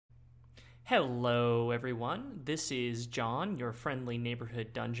Hello, everyone. This is John, your friendly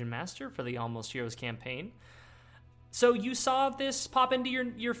neighborhood dungeon master for the Almost Heroes campaign. So you saw this pop into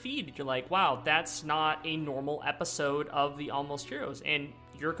your feed. You're like, wow, that's not a normal episode of the Almost Heroes. And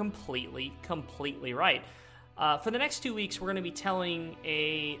you're completely right. For the next 2 weeks, we're going to be telling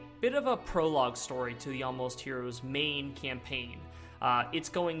a bit of a prologue story to the Almost Heroes main campaign. It's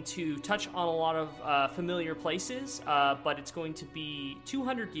going to touch on a lot of familiar places, but it's going to be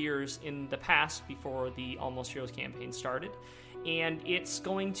 200 years in the past before the Almost Heroes campaign started. And it's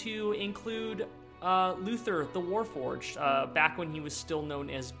going to include Luther the Warforged, back when he was still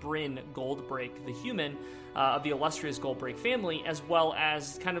known as Bryn Goldbreak the Human, of the illustrious Goldbreak family, as well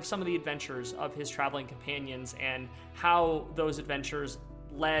as kind of some of the adventures of his traveling companions and how those adventures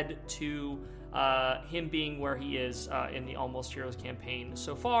led to him being where he is in the Almost Heroes campaign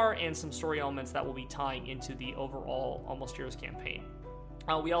so far, and some story elements that will be tying into the overall Almost Heroes campaign.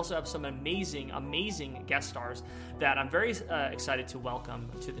 We also have some amazing guest stars that I'm very excited to welcome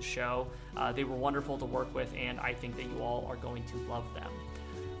to the show. They were wonderful to work with, and I think that you all are going to love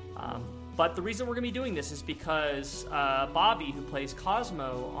them. But the reason we're going to be doing this is because Bobby, who plays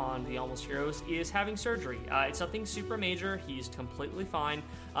Cosmo on the Almost Heroes, is having surgery. It's nothing super major. He's completely fine,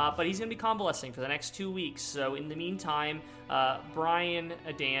 but he's going to be convalescing for the next 2 weeks. So in the meantime, Brian,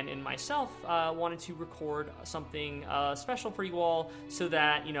 Dan, and myself wanted to record something special for you all so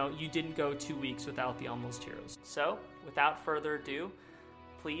that, you didn't go 2 weeks without the Almost Heroes. So without further ado,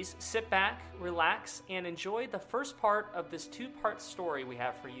 please sit back, relax, and enjoy the first part of this two-part story we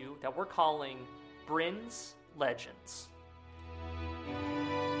have for you that we're calling Bryn's Legends.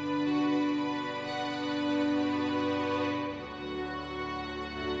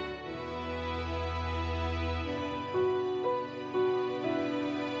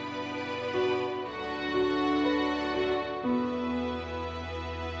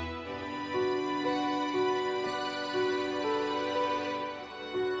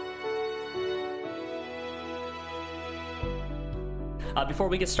 Before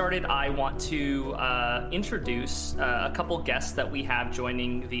we get started, I want to introduce a couple guests that we have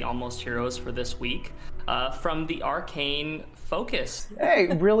joining the Almost Heroes for this week from the Arcane Focus. Hey,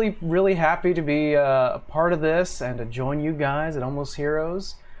 really happy to be a part of this and to join you guys at Almost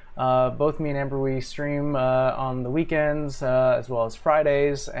Heroes. Both me and Amber, we stream on the weekends as well as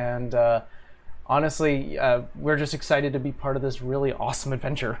Fridays, and honestly, we're just excited to be part of this really awesome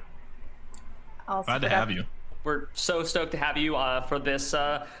adventure. Glad to have you. We're so stoked to have you for this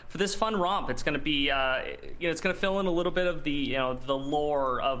fun romp. It's going to be, it's going to fill in a little bit of the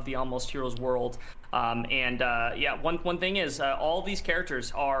lore of the Almost Heroes world. One thing is all these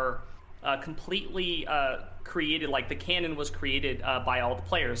characters are completely created. Like the canon was created by all the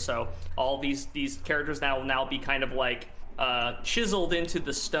players. So all these characters will now be kind of like chiseled into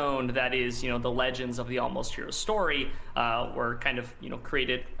the stone that is, the legends of the Almost Heroes story were kind of,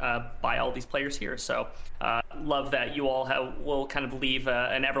 created by all these players here. So love that you all will kind of leave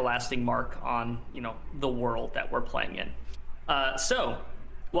an everlasting mark on, the world that we're playing in. So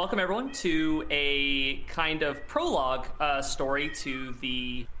welcome everyone to a kind of prologue story to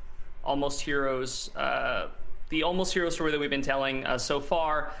the Almost Heroes story that we've been telling so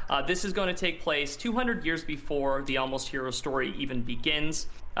far. This is going to take place 200 years before the Almost Heroes story even begins.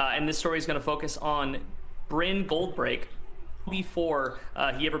 And this story is going to focus on Bryn Goldbreak before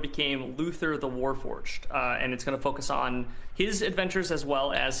he ever became Luther the Warforged. And it's going to focus on his adventures as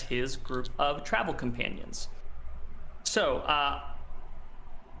well as his group of travel companions. So,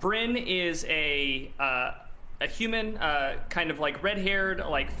 Bryn is a human, kind of like red-haired,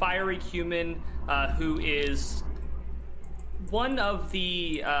 like fiery human, who is one of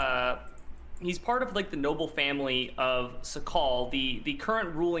the he's part of like the noble family of Sakal. The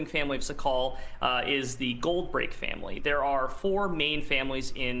current ruling family of Sakal is the Goldbreak family. There are four main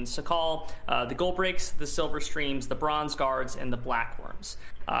families in Sakal: the Goldbreaks, the Silverstreams, the Bronze Guards, and the Blackworms.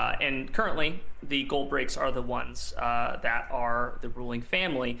 And currently, the Goldbreaks are the ones that are the ruling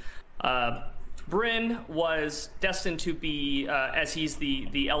family. Bryn was destined to be, as he's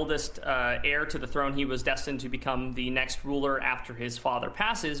the eldest heir to the throne, he was destined to become the next ruler after his father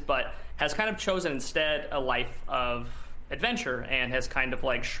passes, but has kind of chosen instead a life of adventure and has kind of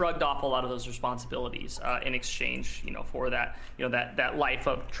like shrugged off a lot of those responsibilities in exchange, for that, that life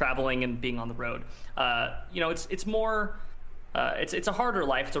of traveling and being on the road. It's more, it's a harder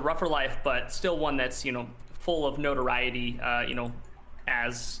life, it's a rougher life, but still one that's, full of notoriety,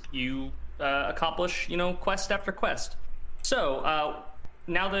 as you accomplish, quest after quest. So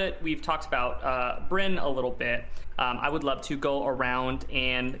now that we've talked about Bryn a little bit, I would love to go around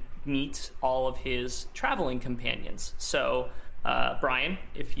and meet all of his traveling companions. So Brian,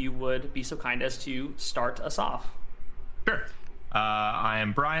 if you would be so kind as to start us off. Sure. I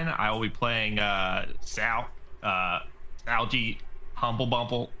am Brian. I will be playing Sal, Algie Humble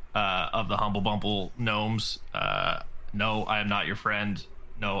Bumble of the Humble Bumble Gnomes. No, I am not your friend.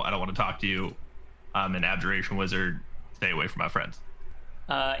 No, I don't want to talk to you. I'm an abjuration wizard. Stay away from my friends.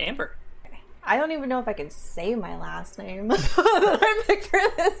 Amber. I don't even know if I can say my last name that I picked for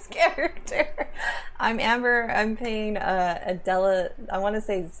this character. I'm Amber. I'm playing Adela. I want to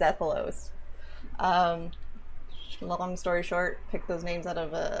say Zephalos. Long story short, picked those names out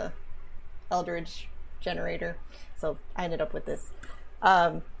of a Eldritch generator, so I ended up with this.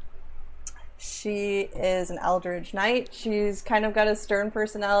 She is an Eldritch Knight. She's kind of got a stern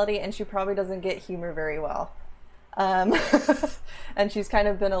personality, and she probably doesn't get humor very well. And she's kind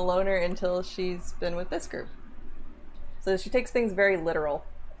of been a loner until she's been with this group. So she takes things very literal,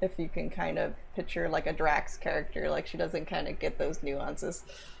 if you can kind of picture like a Drax character. Like, she doesn't kind of get those nuances.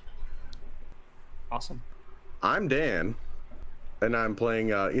 Awesome. I'm Dan, and I'm playing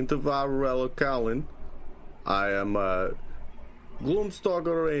Intervarrella Callan. I am a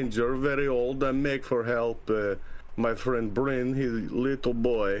Gloomstalker Ranger, very old. I make for help my friend Bryn, his little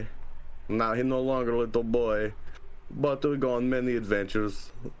boy. Now he's no longer a little boy, but we go on many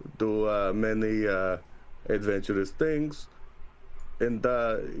adventures, do many adventurous things. And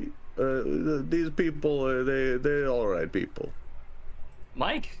these people, they're all right people.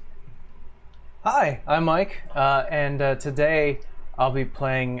 Mike. Hi, I'm Mike, and today I'll be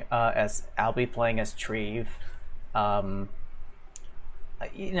playing as Treve. I'm a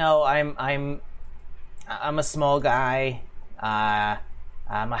small guy.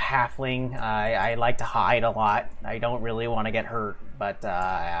 I'm a halfling. I like to hide a lot. I don't really want to get hurt, but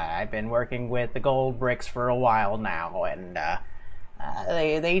I've been working with the Gold Bricks for a while now, and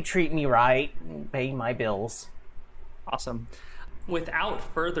they treat me right and pay my bills. Awesome. Without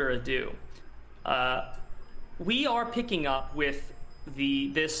further ado, we are picking up with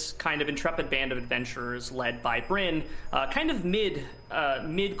this kind of intrepid band of adventurers led by Bryn, kind of mid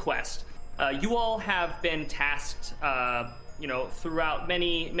quest. You all have been tasked, throughout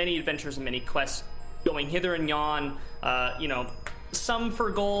many adventures and many quests, going hither and yon. Some for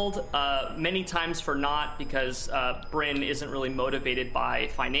gold, many times for not, because Bryn isn't really motivated by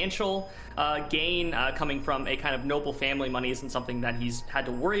financial gain. Coming from a kind of noble family, money isn't something that he's had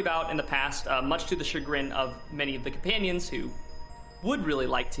to worry about in the past, much to the chagrin of many of the companions who would really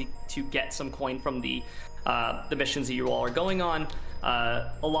like to get some coin from the missions that you all are going on.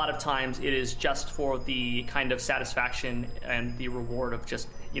 A lot of times it is just for the kind of satisfaction and the reward of just,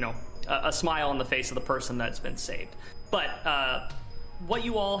 a smile on the face of the person that's been saved. But what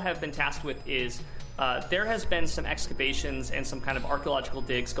you all have been tasked with is there has been some excavations and some kind of archaeological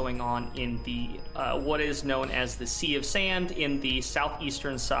digs going on in the what is known as the Sea of Sand in the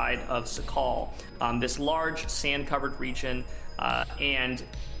southeastern side of Sakal, this large sand-covered region, and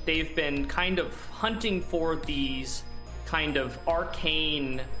they've been kind of hunting for these kind of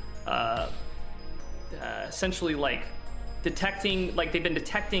arcane, essentially like detecting, like they've been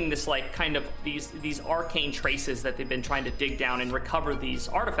detecting this like kind of these arcane traces that they've been trying to dig down and recover these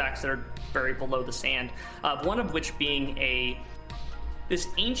artifacts that are buried below the sand. One of which being this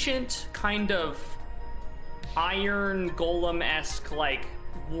ancient kind of iron golem-esque like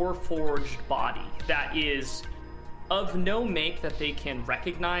warforged body that is of no make that they can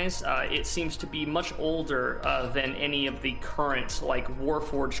recognize. It seems to be much older than any of the current like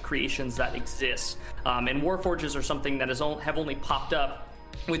warforged creations that exist. And warforges are something that have only popped up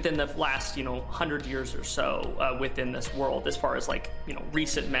within the last 100 years or so within this world, as far as like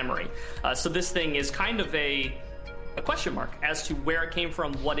recent memory. So this thing is kind of a question mark as to where it came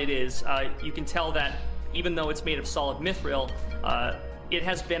from, what it is. You can tell that even though it's made of solid mithril, it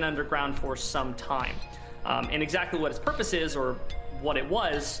has been underground for some time. And exactly what its purpose is, or what it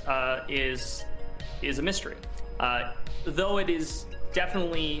was, is a mystery. Though it is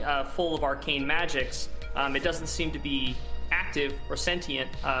definitely full of arcane magics, it doesn't seem to be active or sentient,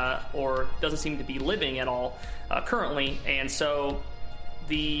 or doesn't seem to be living at all currently. And so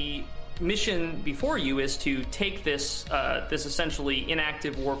the mission before you is to take this essentially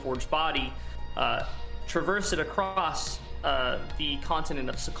inactive warforged body, traverse it across the continent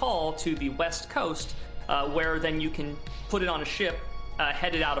of Sakal to the west coast, where then you can put it on a ship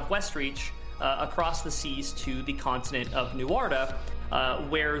headed out of Westreach across the seas to the continent of Nuarda,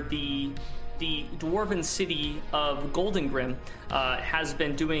 where the the dwarven city of Goldengrim has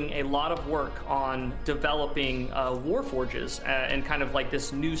been doing a lot of work on developing warforges and kind of like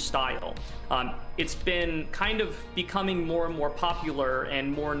this new style. It's been kind of becoming more and more popular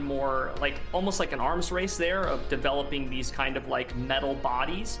and more like almost like an arms race there of developing these kind of like metal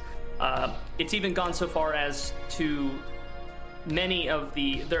bodies. It's even gone so far as to many of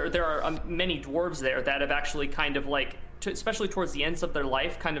there are many dwarves there that have actually kind of like, especially towards the ends of their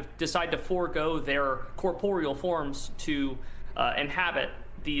life, kind of decide to forego their corporeal forms to inhabit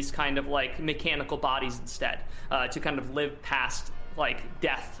these kind of like mechanical bodies instead, to kind of live past like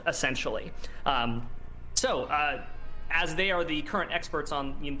death essentially. As they are the current experts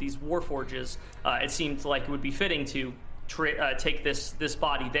on these warforges, it seems like it would be fitting to take this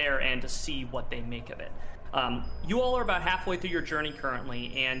body there and to see what they make of it. You all are about halfway through your journey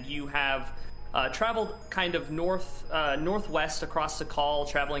currently, and you have traveled kind of northwest across the Call,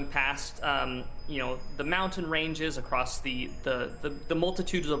 traveling past the mountain ranges, across the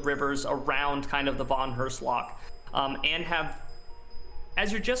multitudes of rivers around kind of the Von Herslock, and have,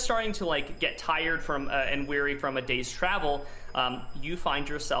 as you're just starting to like get tired from and weary from a day's travel, you find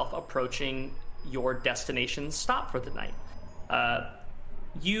yourself approaching your destination stop for the night.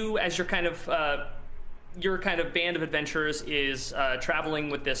 Your kind of band of adventurers is traveling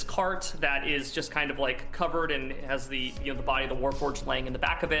with this cart that is just kind of like covered and has the body of the Warforged laying in the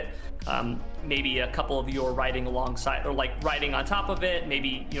back of it. Maybe a couple of you are riding alongside or like riding on top of it.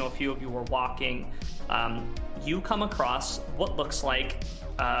 Maybe a few of you are walking. You come across what looks like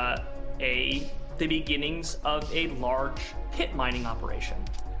the beginnings of a large pit mining operation.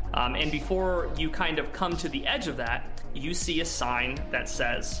 And before you kind of come to the edge of that, you see a sign that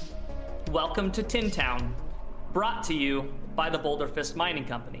says, "Welcome to Tin Town, brought to you by the Boulder Fist Mining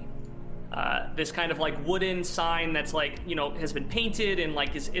Company." This kind of like wooden sign that's like, has been painted and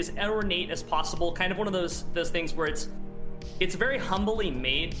like is ornate as possible. Kind of one of those things where it's very humbly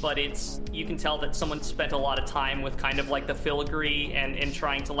made, but you can tell that someone spent a lot of time with kind of like the filigree and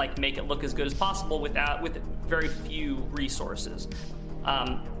trying to like make it look as good as possible with very few resources.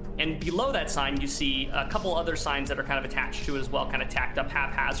 And below that sign, you see a couple other signs that are kind of attached to it as well, kind of tacked up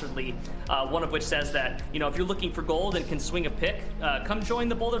haphazardly. One of which says that, if you're looking for gold and can swing a pick, come join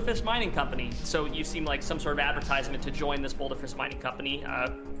the Boulder Fist Mining Company. So you seem like some sort of advertisement to join this Boulder Fist Mining Company,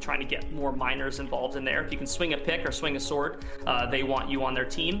 trying to get more miners involved in there. If you can swing a pick or swing a sword, they want you on their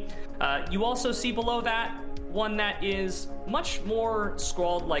team. You also see below that one that is much more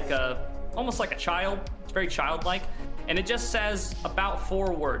scrawled almost like a child. It's very childlike. And it just says about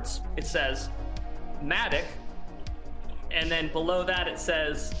 4 words. It says, Matic, and then below that it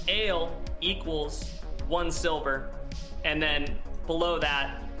says, ale equals 1 silver. And then below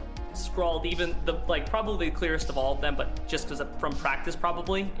that, scrawled even probably the clearest of all of them, but just because from practice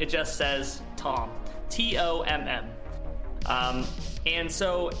probably, it just says Tom, Tomm. And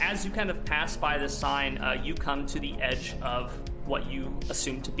so as you kind of pass by this sign, you come to the edge of what you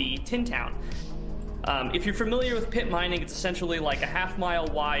assume to be Tin Town. If you're familiar with pit mining, it's essentially like a half-mile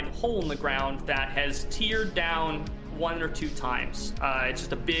wide hole in the ground that has tiered down 1 or 2 times. It's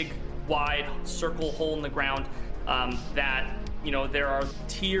just a big, wide circle hole in the ground that, there are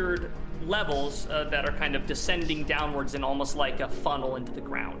tiered levels that are kind of descending downwards in almost like a funnel into the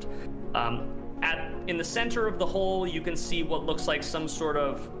ground. In the center of the hole, you can see what looks like some sort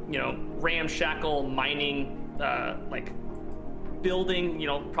of, ramshackle mining,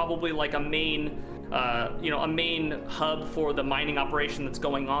 building, probably like a main hub for the mining operation that's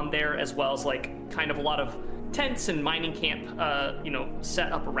going on there, as well as like kind of a lot of tents and mining camp,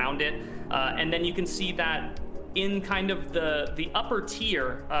 set up around it. And then you can see that in kind of the upper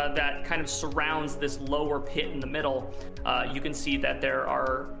tier that kind of surrounds this lower pit in the middle, you can see that there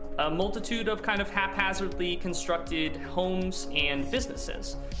are a multitude of kind of haphazardly constructed homes and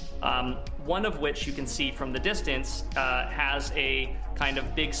businesses. One of which you can see from the distance has a kind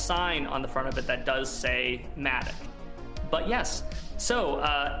of big sign on the front of it that does say Matic. But yes, so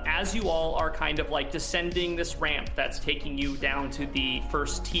as you all are kind of like descending this ramp that's taking you down to the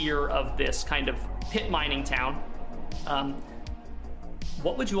first tier of this kind of pit mining town,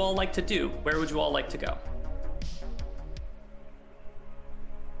 what would you all like to do? Where would you all like to go?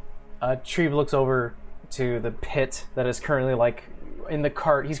 Treve looks over to the pit that is currently like in the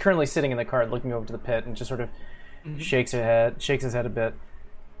cart. He's currently sitting in the cart looking over to the pit and just sort of shakes his head a bit.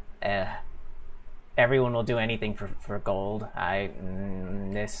 Everyone will do anything for gold.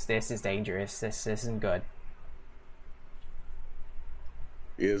 This is dangerous. This isn't good.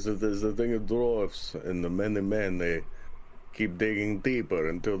 Yes, it is the thing of dwarfs and the many men. keep digging deeper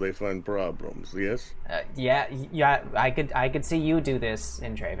until they find problems. Yes. Yeah. I could see you do this,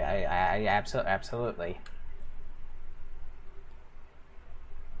 Intrave. I absolutely.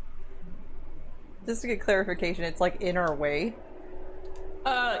 Just to get clarification, it's like in our way.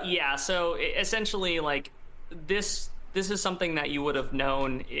 Yeah. So essentially, like this is something that you would have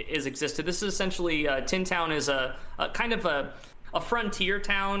known is existed. This is essentially Tin Town is a kind of a frontier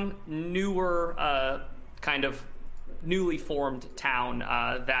town, newer, kind of newly formed town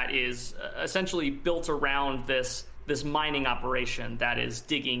that is essentially built around this mining operation that is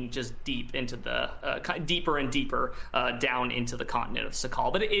digging just deep into the deeper and deeper down into the continent of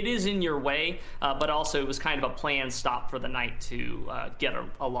Sakal. But it is in your way, but also it was kind of a planned stop for the night to get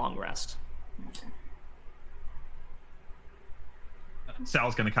a long rest.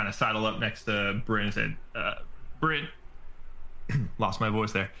 Sal's gonna kind of sidle up next to Bryn and say, Bryn, lost my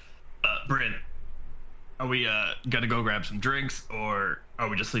voice there. Bryn, are we gonna go grab some drinks, or are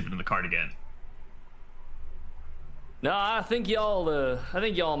we just sleeping in the cart again? No, I think we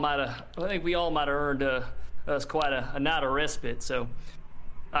all might have earned us quite a night of respite. So,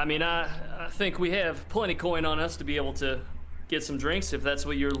 I mean, I think we have plenty coin on us to be able to get some drinks if that's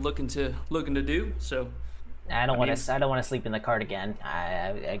what you're looking to do. So, I don't want to sleep in the cart again.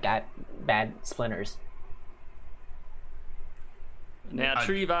 I got bad splinters. Now,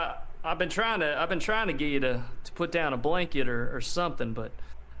 Treve, I've been trying to get you to put down a blanket or something, but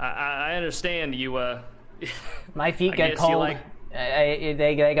I understand you. My feet get cold.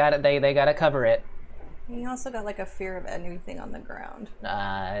 They gotta cover it. You also got like a fear of anything on the ground.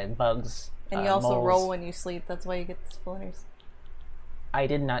 Bugs. And you also moles. roll when you sleep. That's why you get the splinters. I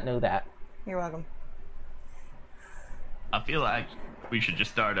did not know that. You're welcome. I feel like we should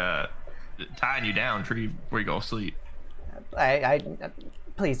just start tying you down, Tree, before you go to sleep. I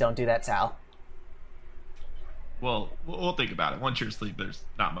please don't do that, Sal. Well, we'll think about it. Once you're asleep, there's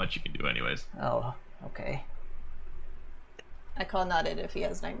not much you can do anyways. Oh, okay. I call Nodded if he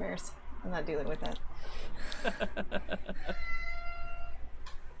has nightmares. I'm not dealing with that.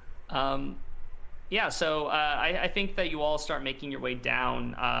 Yeah, so I think that you all start making your way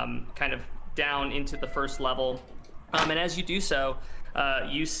down, kind of down into the first level, and as you do so,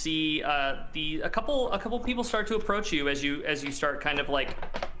 you see a couple people start to approach you as you start kind of like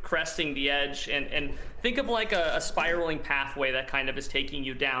cresting the edge, and think of like a spiraling pathway that kind of is taking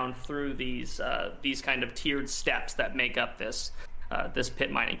you down through these kind of tiered steps that make up this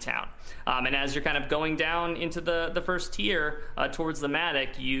pit mining town. And as you're kind of going down into the first tier towards the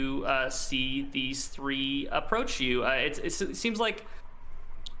Matic, you see these three approach you. It seems like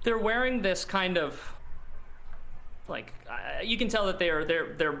they're wearing this kind of like you can tell that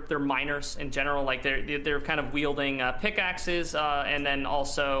they're miners in general. Like they're kind of wielding pickaxes and then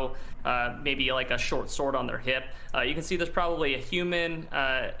also maybe like a short sword on their hip. You can see there's probably a human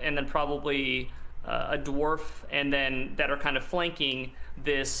and then probably a dwarf, and then that are kind of flanking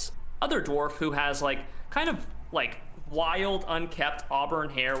this other dwarf who has like kind of like wild, unkept auburn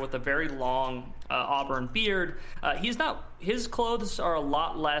hair with a very long auburn beard. His clothes are a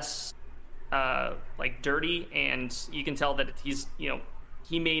lot less like dirty, and you can tell that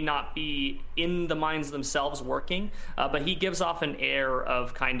he may not be in the mines themselves working, but he gives off an air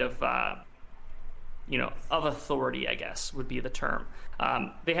of kind of of authority, I guess would be the term.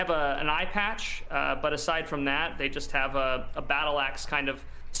 They have an eye patch, but aside from that, they just have a battle axe kind of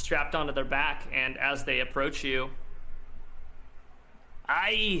strapped onto their back, and as they approach you,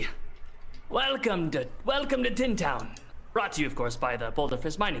 welcome to Tin Town. Brought to you, of course, by the Boulder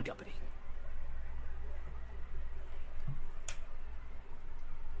Fist Mining Company.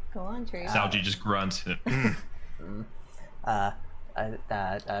 Go on, Tree. Salji just grunts.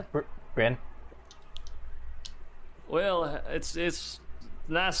 Bryn. Well, it's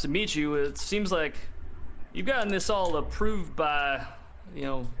nice to meet you. It seems like you've gotten this all approved by,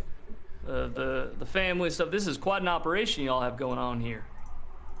 the family stuff. This is quite an operation y'all have going on here.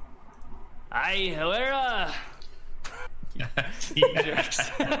 Maybe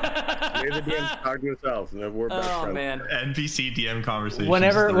DM start yourself. We're best Oh friends. man. NPC DM conversation.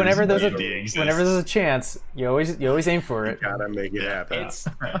 Whenever there's a chance, you always aim for it. Gotta make it happen. It's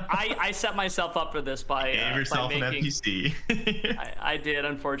I set myself up for this by Give yourself by an making, NPC. I did,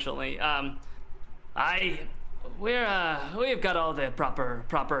 unfortunately. We've got all the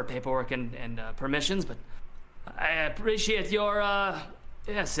proper paperwork and permissions, but I appreciate your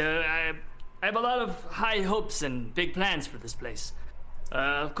I have a lot of high hopes and big plans for this place.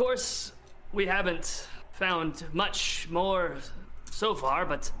 Of course, we haven't found much more so far,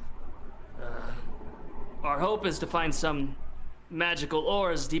 but our hope is to find some magical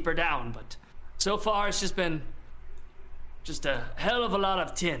ores deeper down. But so far, it's just been just a hell of a lot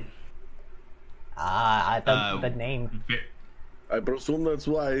of tin. The name. I presume that's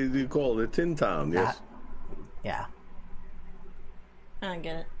why you call it Tin Town, yes? Yeah. I don't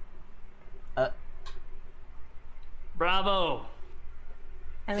get it. Bravo.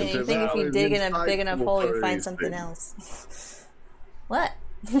 I mean, It's you think if you valid dig in a big enough insightful hole, you for find these something things. else. What?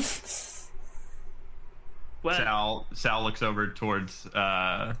 Well, Sal looks over towards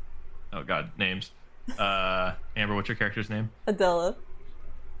oh god, names. Amber, what's your character's name? Adela.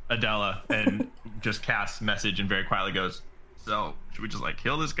 Adela, and just casts message and very quietly goes, so should we just like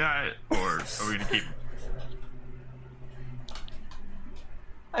kill this guy, or are we gonna keep him?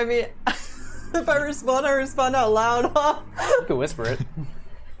 I mean, if I respond out loud, huh? You can whisper it.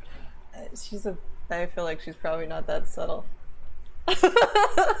 I feel like she's probably not that subtle.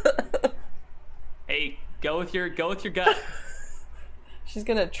 hey, go with your gut. She's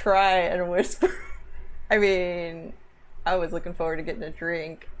gonna try and whisper. I mean, I was looking forward to getting a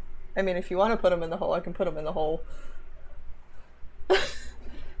drink. I mean, if you want to put him in the hole, I can put him in the hole.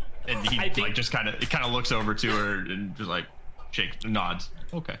 And he like just kind of looks over to her and just like nods.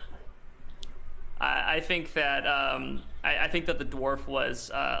 Okay. I think that I think that the dwarf was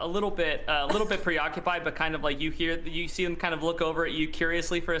a little bit preoccupied, but kind of like you see him kind of look over at you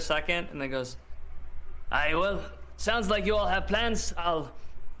curiously for a second, and then goes, "Aye, well, sounds like you all have plans. I'll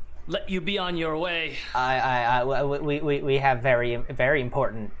let you be on your way." We have very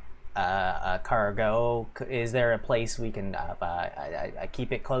important cargo. Is there a place we can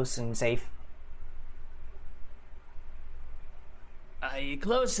keep it close and safe?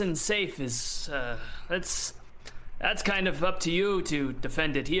 Close and safe is that's kind of up to you to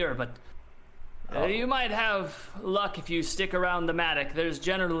defend it here, but you might have luck if you stick around the Matic. There's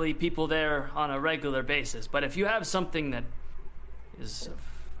generally people there on a regular basis, but if you have something that is of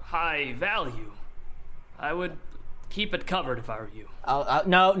high value, I would keep it covered if I were you.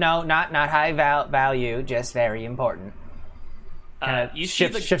 No, not high value, just very important. You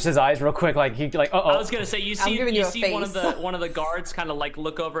Shifts his eyes real quick, like he like. I was gonna say you see one of face. the guards kind of like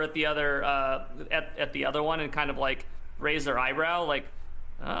look over at the other at the other one and kind of like raise their eyebrow, like,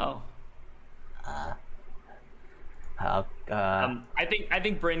 oh. I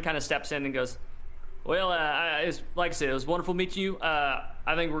think Bryn kind of steps in and goes, well, like I said, it was wonderful meeting you.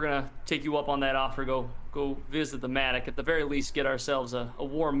 I think we're gonna take you up on that offer. Go visit the Matic. At the very least, get ourselves a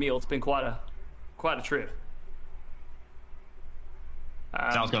warm meal. It's been quite a trip.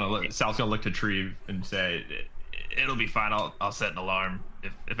 Sal's gonna look to Treve and say, "It'll be fine. I'll set an alarm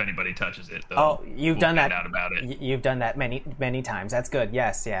if anybody touches it." Though. You've done that. Out about it. You've done that many times. That's good.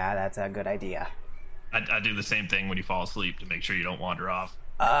 Yes, yeah, that's a good idea. I do the same thing when you fall asleep to make sure you don't wander off.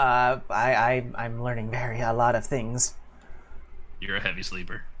 I'm learning a lot of things. You're a heavy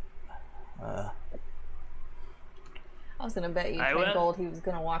sleeper. I was gonna bet you 10 gold he was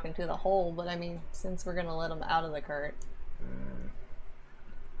gonna walk into the hole, but I mean, since we're gonna let him out of the cart.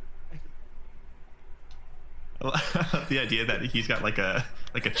 The idea that he's got like a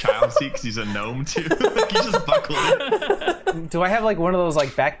child seat because he's a gnome too. Like he's just buckled in. Do I have like one of those like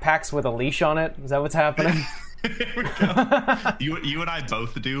backpacks with a leash on it? Is that what's happening? There we go. You and I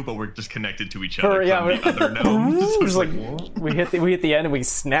both do, but we're just connected to each other. Yeah, the other gnomes. Just like we hit the end and we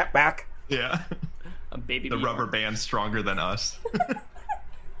snap back. Yeah. A baby. The rubber band's stronger than us.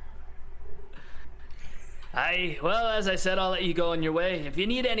 Well, as I said, I'll let you go on your way. If you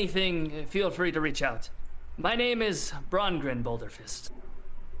need anything, feel free to reach out. My name is Brongren Boulderfist.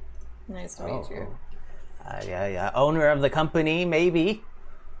 Nice to meet you. Yeah. Owner of the company, maybe.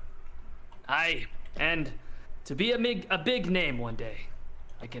 Aye, and to be a big name one day,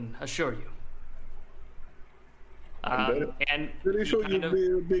 I can assure you. And pretty sure you'll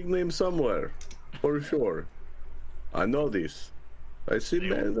be a big name somewhere, for sure. I know this. I see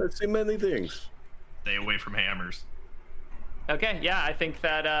many things. Stay away from hammers. Okay, yeah, I think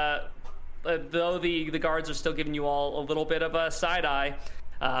that though the guards are still giving you all a little bit of a side eye,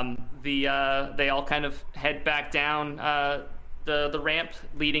 they all kind of head back down the ramp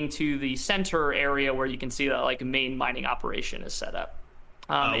leading to the center area where you can see that like main mining operation is set up.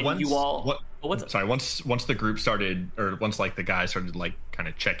 Once the group started, or once like the guys started like kind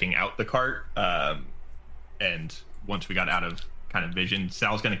of checking out the cart, and once we got out of kind of vision,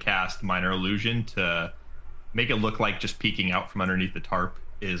 Sal's going to cast Minor Illusion to make it look like just peeking out from underneath the tarp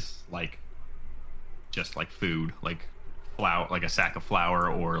is like just like food, like flour, like a sack of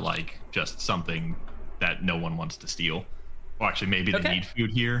flour, or like just something that no one wants to steal. Well, actually, maybe they need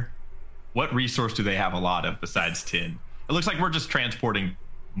food here. What resource do they have a lot of besides tin? It looks like we're just transporting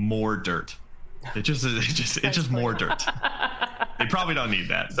more dirt. It's just more dirt. They probably don't need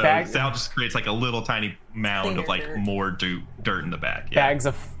that. So Bag- Sal just creates like a little tiny mound of like Cleaner dirt. more dirt in the back. Yeah. Bags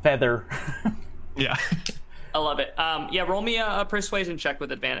of feather. Yeah. I love it. Yeah, roll me a persuasion check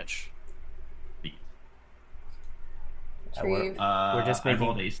with advantage. Retrieve. We're just I making-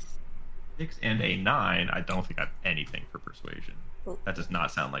 rolled a 6 and a 9. I don't think I have anything for persuasion. Cool. That does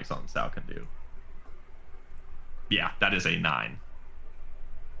not sound like something Sal can do. Yeah, that is a 9.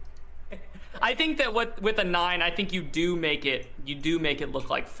 I think that with a 9, I think you do make it look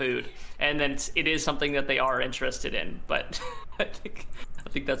like food, and then it is something that they are interested in. But I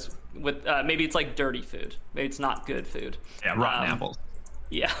think that's with maybe it's like dirty food. Maybe it's not good food. Yeah, rotten apples.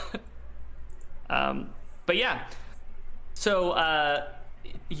 Yeah. But yeah. So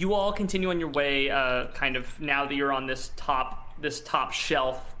you all continue on your way. Kind of now that you're on this top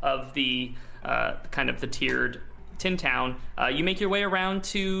shelf of the kind of the tiered Tin Town, you make your way around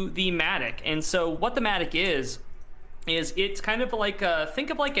to the Matic. And so what the Matic is it's kind of like think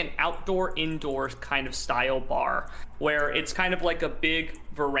of like an indoor kind of style bar, where it's kind of like a big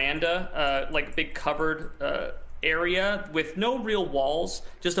veranda, like big covered area with no real walls,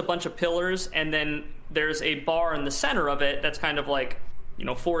 just a bunch of pillars, and then there's a bar in the center of it that's kind of like, you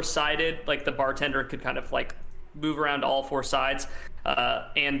know, four-sided, like the bartender could kind of like move around to all four sides.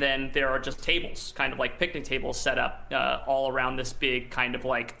 And then there are just tables, kind of like picnic tables set up all around this big kind of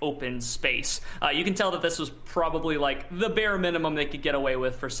like open space. You can tell that this was probably like the bare minimum they could get away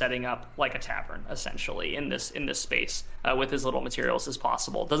with for setting up like a tavern, essentially, in this space with as little materials as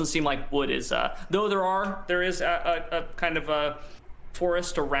possible. It doesn't seem like wood is, though there is a kind of a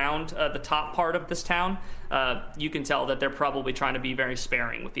forest around the top part of this town. You can tell that they're probably trying to be very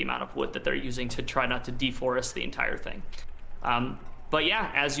sparing with the amount of wood that they're using to try not to deforest the entire thing. But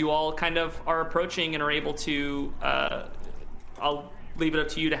yeah, as you all kind of are approaching and are able to, I'll leave it up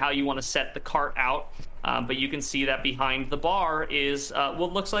to you to how you want to set the cart out. But you can see that behind the bar is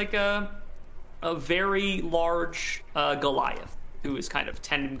what looks like a very large Goliath, who is kind of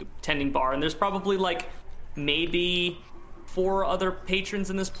tending bar. And there's probably like maybe 4 other patrons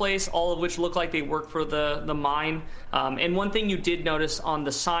in this place, all of which look like they work for the mine. And one thing you did notice on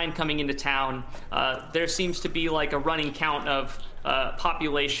the sign coming into town, there seems to be like a running count of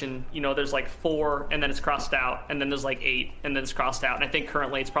population. You know, there's like 4, and then it's crossed out, and then there's like 8, and then it's crossed out. And I think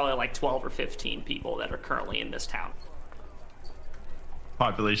currently it's probably like 12 or 15 people that are currently in this town.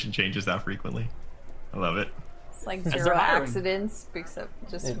 Population changes that frequently. I love it. It's like they're 0 hiring. accidents, except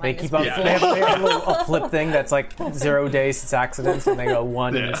just They minus keep on. Yeah. They have a flip thing that's like 0 days since accidents, and they go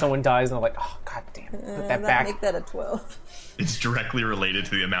 1, and Yeah. someone dies, and they're like, "Oh God damn, put that that back." make that a 12. It's directly related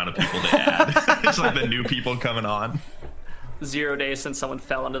to the amount of people they add. It's like the new people coming on. 0 days since someone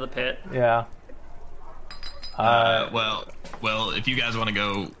fell into the pit. Yeah. Well, if you guys want to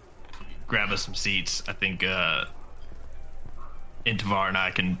go grab us some seats, I think Intivar and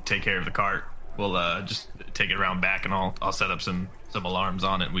I can take care of the cart. We'll just take it around back, and I'll set up some alarms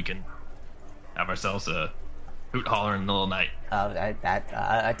on it. We can have ourselves a hoot holler in the middle of the night.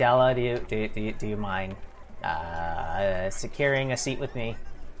 Adela, do you mind securing a seat with me?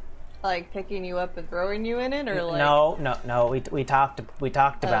 Like picking you up and throwing you in it, or like No. We talked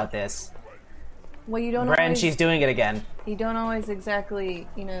about this. Well, you don't. Bren, always, she's doing it again. You don't always exactly,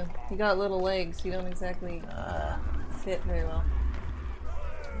 you know, you got little legs. You don't exactly fit very well.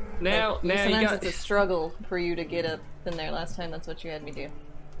 Now you Sometimes got. it's a struggle for you to get up in there. Last time, that's what you had me do.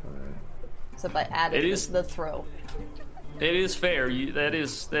 So by adding It is- the throw. It is fair. That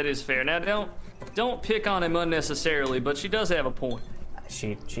is fair. Now don't pick on him unnecessarily, but she does have a point.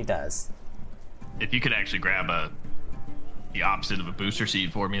 She does. If you could actually grab the opposite of a booster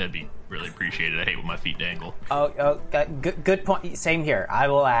seat for me, that'd be really appreciated. I hate when my feet dangle. Good point. Same here. I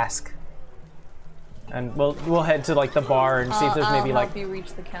will ask, and we'll head to like the bar and see if there's I'll maybe help like you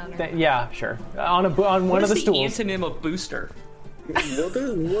reach the counter. yeah, sure, on one What of is the the stools. antonym of booster?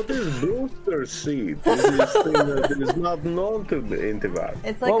 What is booster seat? This is thing that is not known to the Intivar.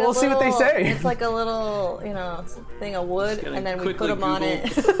 It's like Well, a we'll see what they little- say. It's like a little, you know, thing of wood, gonna and then we put quickly them on it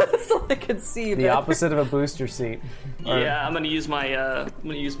so they could see The that. opposite of a booster seat. Or Yeah, I'm gonna use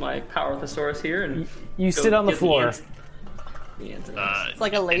my power thesaurus here and you go sit on the get floor. the antonyms. It's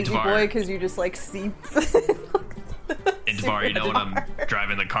like a lazy Intivar, boy because you just like see. Intivar, you know when I'm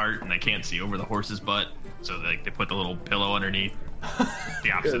driving the cart and I can't see over the horse's butt, so they put the little pillow underneath.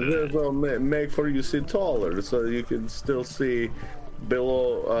 The opposite of that. Well, make for you sit taller, so you can still see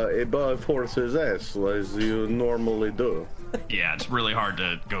below, above horse's ass, as you normally do. Yeah, it's really hard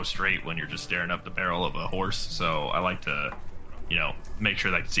to go straight when you're just staring up the barrel of a horse. So I like to, make sure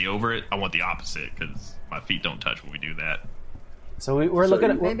that I can see over it. I want the opposite because my feet don't touch when we do that. So we're So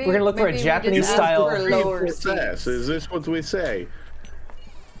looking at maybe- we're gonna look for a maybe we Japanese just ask style. for lower Seahorse ass. seats. Is this what we say?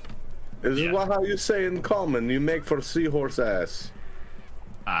 Is Yeah. this what how you say in common? You make for seahorse ass.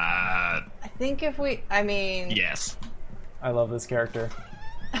 I think if we, I mean, Yes. I love this character.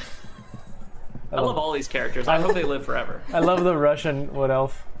 I love all these characters. I hope they live forever. I love the Russian wood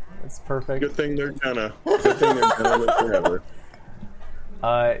elf. It's perfect. Good thing they're gonna. Good thing they're gonna live forever.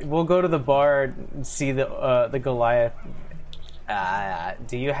 We'll go to the bar and see the Goliath.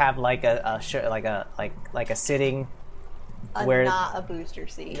 Do you have like a sitting? Where- not a booster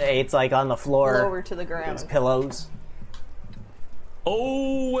seat. It's like on the floor. Lower to the There's ground. pillows.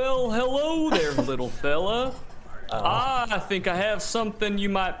 Oh, well, hello there, little fella. I think I have something you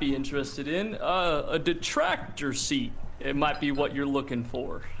might be interested in. A detractor seat. It might be what you're looking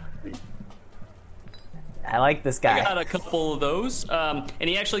for. I like this I guy. got a couple of those. And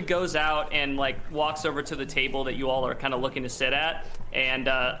he actually goes out and like walks over to the table that you all are kind of looking to sit at and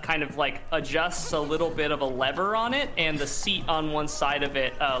kind of like adjusts a little bit of a lever on it, and the seat on one side of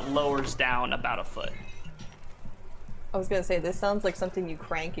it lowers down about a foot. I was gonna say this sounds like something you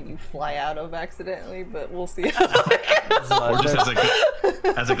crank and you fly out of accidentally, but we'll see. Or just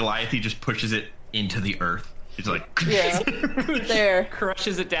as a Goliath, he just pushes it into the earth. He's like, Yeah, there.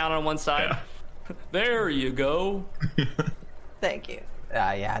 Crushes it down on one side. Yeah. There you go. Thank you.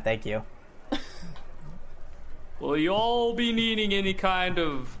 Yeah, thank you. Will you all be needing any kind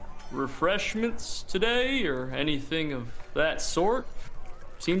of refreshments today or anything of that sort?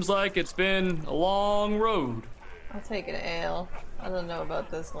 Seems like it's been a long road. I'll take an ale. I don't know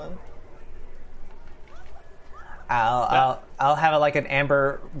about this one. I'll have like an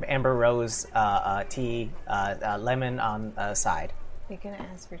amber rose tea, lemon on side. You're gonna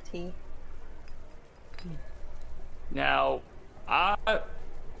ask for tea? Now,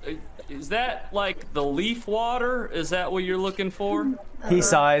 is that like the leaf water? Is that what you're looking for? He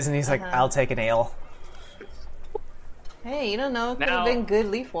sighs and he's like, "I'll take an ale." Hey, you don't know. It could Now- have been good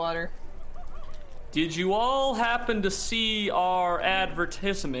leaf water. Did you all happen to see our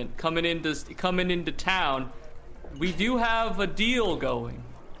advertisement coming into town? We do have a deal going.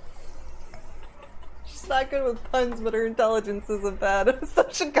 She's not good with puns, but her intelligence isn't bad. So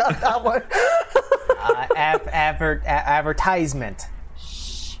she got that one. Advertisement.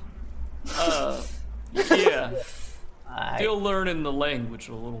 Yeah, still learning the language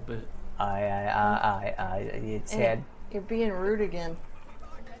a little bit. It said. You're being rude again.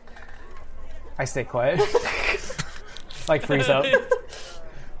 I stay quiet. Like freeze up.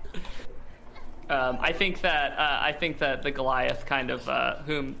 I think that the Goliath, kind of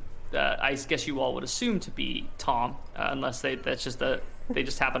whom I guess you all would assume to be Tom, unless they just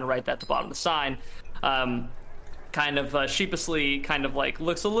happen to write that at the bottom of the sign. Kind of sheepishly, kind of like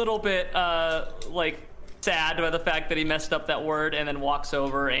looks a little bit like sad by the fact that he messed up that word, and then walks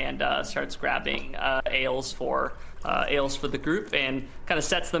over and starts grabbing ales for the group, and kind of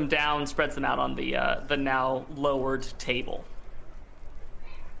sets them down, spreads them out on the now lowered table.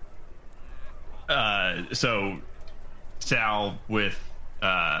 So Sal with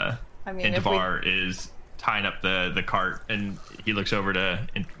mean, if Intavar is tying up the cart, and he looks over to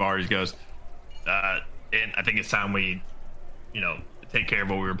Intavar. He goes, and I think it's time we, take care of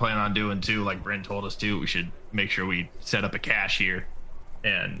what we were planning on doing too. Like Brent told us to, we should make sure we set up a cache here.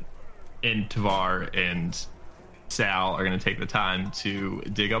 And Intavar and Sal are going to take the time to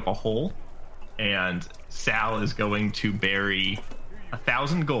dig up a hole, and Sal is going to bury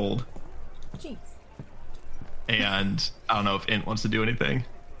 1,000 gold. Jeez. And I don't know if Int wants to do anything.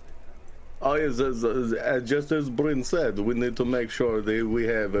 Oh, yes, just as Bryn said, we need to make sure that we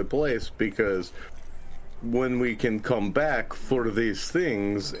have a place, because when we can come back for these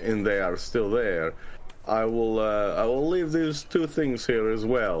things and they are still there, I will leave these two things here as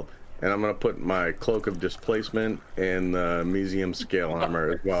well. And I'm going to put my Cloak of Displacement and Museum Scale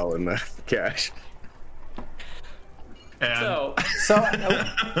Armor as well in the cache. And So,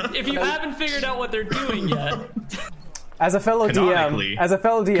 if you haven't figured out what they're doing yet, As a fellow Canonically-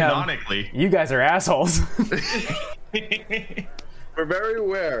 DM, canonically, you guys are assholes. We're very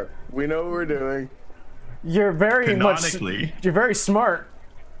aware. We know what we're doing. You're very Canonically. You're very smart.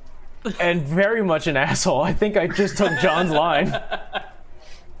 And very much an asshole. I think I just took John's line.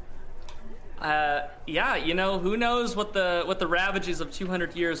 yeah, who knows what the ravages of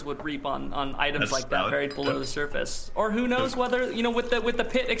 200 years would reap on items That's like that valid. buried below the surface, or who knows whether with the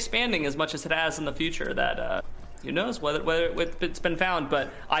pit expanding as much as it has in the future, that who knows whether it's been found. But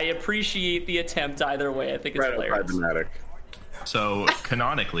I appreciate the attempt either way. I think it's hilarious. Pragmatic. so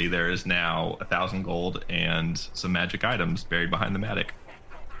canonically, there is now 1,000 gold and some magic items buried behind the Matic.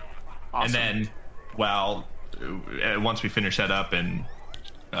 Awesome. And then, while once we finish that up, and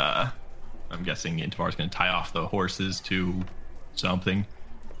I'm guessing Intavar's going to tie off the horses to something.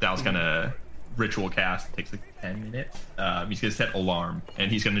 Sal's going to ritual cast. It takes like 10 minutes. He's going to set alarm,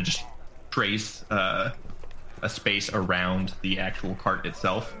 and he's going to just trace a space around the actual cart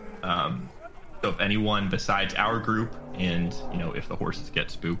itself. So if anyone besides our group, and if the horses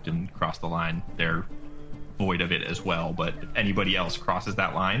get spooked and cross the line, they're void of it as well. But if anybody else crosses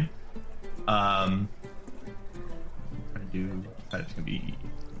that line, I'm trying to do that. It's going to be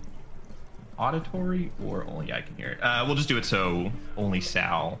auditory or only I can hear it. We'll just do it so only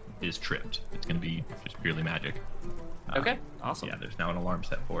Sal is tripped. It's going to be just purely magic. Okay, awesome. Yeah, there's now an alarm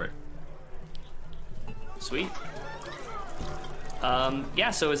set for it. Sweet.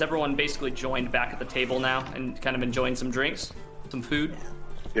 So is everyone basically joined back at the table now and kind of enjoying some drinks, some food?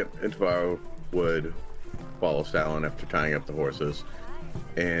 Yep, Intavar would follow Stalin after tying up the horses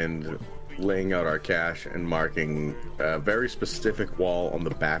and laying out our cash and marking a very specific wall on the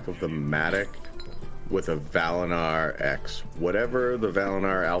back of the Matic with a Valinar X. Whatever the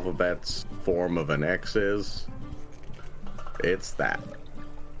Valinar alphabet's form of an X is, it's that.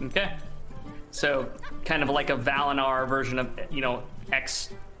 Okay. So kind of like a Valinar version of, X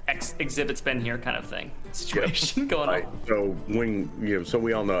exhibit's been here kind of thing situation going on. Right. So so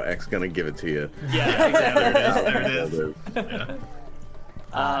we all know X gonna give it to you. Yeah, exactly. There it is.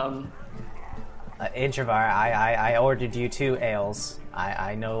 Yeah. Intravar, I ordered you 2 ales.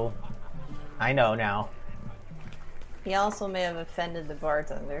 I know now. He also may have offended the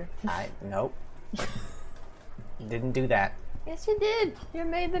bartender. Nope. Didn't do that. Yes, you did. You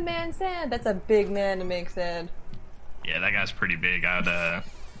made the man sad. That's a big man to make sad. Yeah, that guy's pretty big. I'd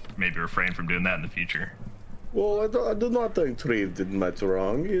maybe refrain from doing that in the future. Well, I do not think Treve did much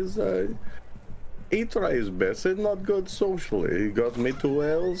wrong. He tried his best. He's not good socially. He got me 2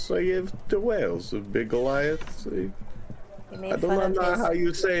 ales. I gave 2 ales. A big Goliath. I do not know how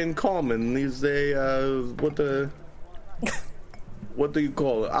you say in common. He's what do you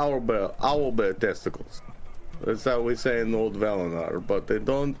call it? Owlbear testicles. That's how we say in Old Valinar, but they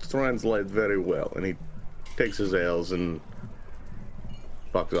don't translate very well. And he takes his ales and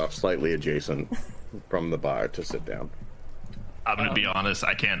fucks off slightly adjacent from the bar to sit down. I'm going to be honest,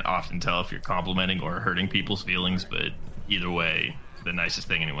 I can't often tell if you're complimenting or hurting people's feelings, but either way, the nicest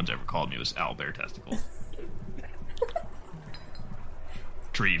thing anyone's ever called me was owlbear testicle.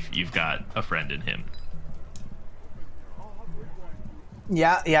 Treve, you've got a friend in him.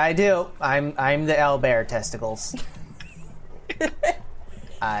 Yeah, I do. I'm the owlbear testicles.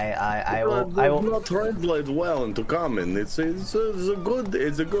 I will not translate well into common. It's a good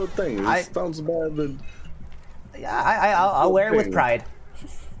thing. It sounds bad. I'll wear it with pride.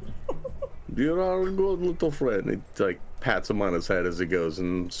 You are a good little friend. It pats him on his head as he goes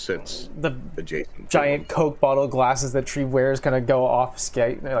and sits The adjacent. giant Coke bottle glasses that Treve wears kind of go off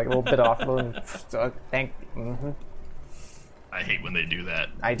skate, like a little bit off. I hate when they do that.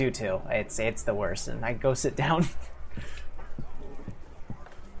 I do too. It's the worst, and I go sit down.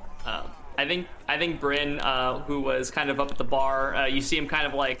 I think Bryn, who was kind of up at the bar, you see him kind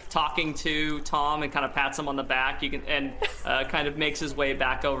of like talking to Tom and kind of pats him on the back. Kind of makes his way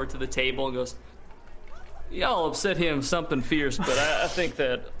back over to the table and goes, "Y'all upset him something fierce, but I think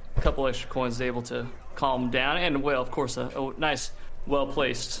that a couple extra coins is able to calm him down, and well, of course, a nice, well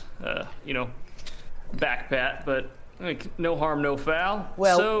placed, back pat, but." No harm, no foul.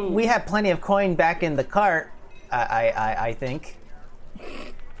 Well, so, we have plenty of coin back in the cart, I think.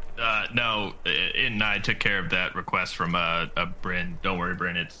 No, and I took care of that request from Bryn. Don't worry,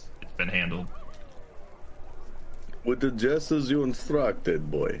 Bryn, it's been handled. With the just as you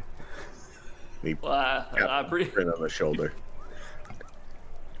instructed, boy. He I Bryn on the shoulder.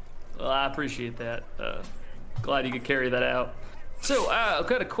 Well, I appreciate that. Glad you could carry that out. So, I've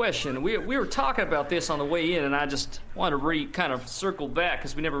got a question. We were talking about this on the way in, and I just wanted to kind of circle back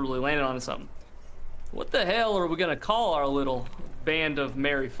because we never really landed on something. What the hell are we going to call our little band of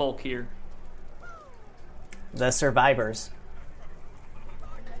merry folk here? The survivors.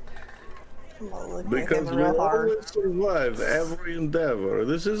 Because we always survive every endeavor.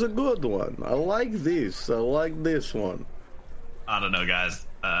 This is a good one. I like this. I like this one. I don't know, guys.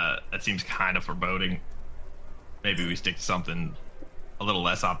 That seems kind of foreboding. Maybe we stick to something a little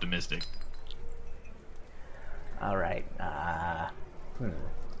less optimistic. All right. How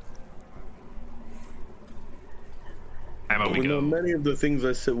about we go? Many of the things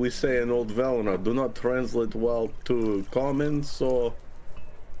we say in Old Valinor do not translate well to common, so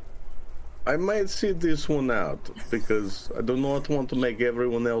I might see this one out because I do not want to make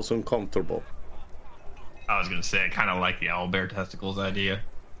everyone else uncomfortable. I was going to say, I kind of like the owlbear testicles idea.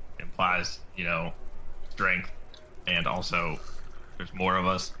 It implies, strength, and also there's more of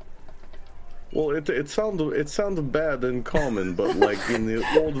us. Well, it sounded bad and common, but like in the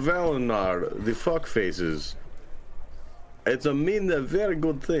old Valinor, the fuck faces, it's a very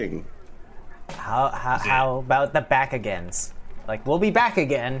good thing. How about the back agains? Like, we'll be back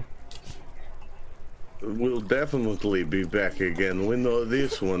again. We'll definitely be back again. We know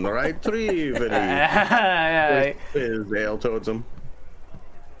this one, right, Tree? Is ale towards him.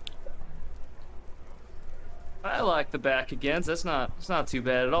 I like the back again. It's not too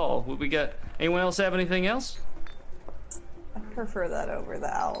bad at all. Would we get anyone else have anything else? I prefer that over the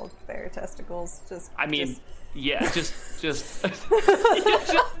owl bear testicles. Just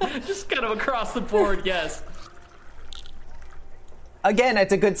just kind of across the board. Yes. Again,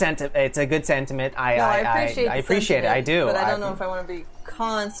 it's a good sentiment. It's a good sentiment. I appreciate it. I do. But I don't know if I want to be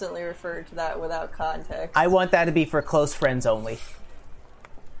constantly referred to that without context. I want that to be for close friends only.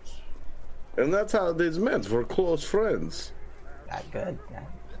 And that's how it is meant, for close friends. Good. Yeah.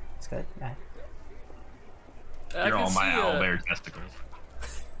 It's good. Yeah. You're all my owlbear testicles.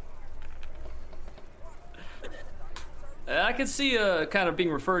 I could see kind of being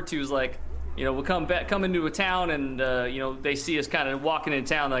referred to as like, you know, we'll come into a town and you know, they see us kind of walking in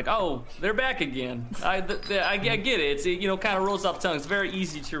town like, oh, they're back again. I get it. It's, you know, kind of rolls off the tongue. It's very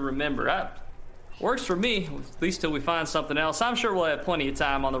easy to remember. Works for me, at least till we find something else. I'm sure we'll have plenty of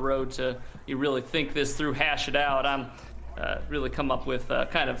time on the road to really think this through, hash it out. I'm really come up with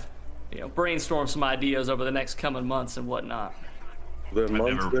kind of, you know, brainstorm some ideas over the next coming months and whatnot. The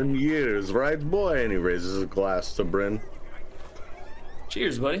months and years, right, boy? And he raises a glass to Bryn.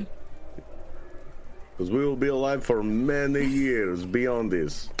 Cheers, buddy. Because we will be alive for many years beyond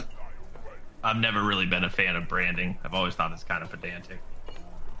this. I've never really been a fan of branding. I've always thought it's kind of pedantic.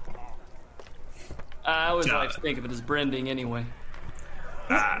 I always like to think of it as branding anyway.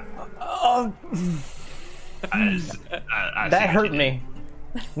 That hurt me.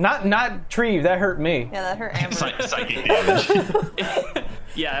 Not Treve, that hurt me. Yeah, that hurt Amber. Psychic damage.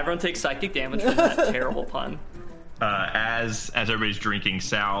 Yeah, everyone takes psychic damage from that terrible pun. As everybody's drinking,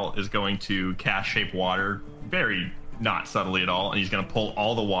 Sal is going to cast Shape Water, very not subtly at all, and he's going to pull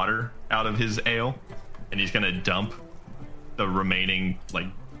all the water out of his ale, and he's going to dump the remaining like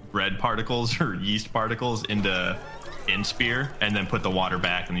bread particles or yeast particles into Spear, and then put the water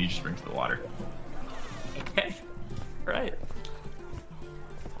back, and then he just drinks the water. Okay, right.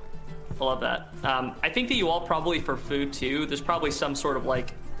 I love that. I think that you all probably for food too. There's probably some sort of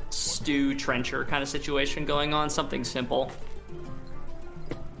like stew trencher kind of situation going on. Something simple.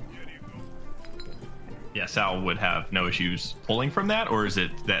 Yeah, Sal would have no issues pulling from that, or is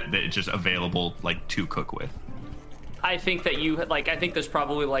it that it's just available like to cook with? I think that I think there's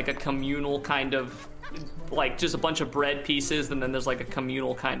probably like a communal kind of like just a bunch of bread pieces, and then there's like a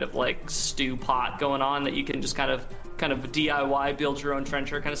communal kind of like stew pot going on that you can just kind of DIY, build your own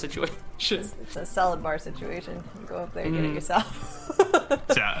trencher kind of situation. It's a salad bar situation. You go up there and get it yourself.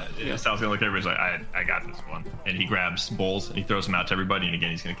 Sal's gonna look at everybody's like, I got this one. And he grabs bowls and he throws them out to everybody, and again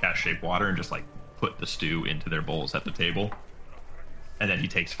he's gonna cast Shape Water and just like put the stew into their bowls at the table. And then he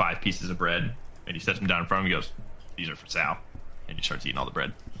takes 5 pieces of bread and he sets them down in front of him and goes, these are for Sal. And he starts eating all the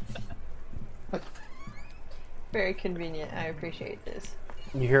bread. Very convenient. I appreciate this.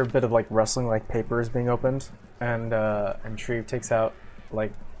 You hear a bit of like rustling, like papers being opened, and Shreve takes out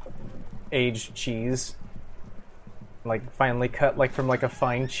like aged cheese, like finely cut, like from like a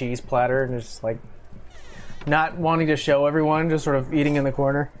fine cheese platter, and just like not wanting to show everyone, just sort of eating in the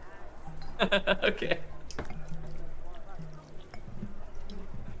corner. Okay.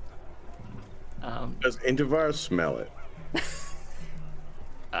 Does Intivar smell it?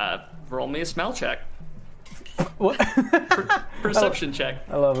 Roll me a smell check. What? Perception check.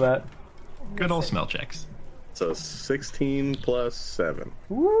 I love that. Good old smell checks. So 16 plus 7.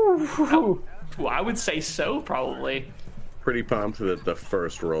 Woo! Ooh, I would say so, probably. Pretty pumped that the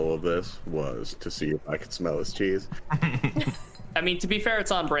first roll of this was to see if I could smell his cheese. I mean, to be fair,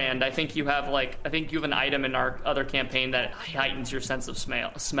 it's on brand. I think you have an item in our other campaign that heightens your sense of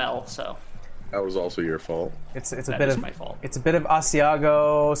smell. So That was also your fault. It's a that bit is of my fault. It's a bit of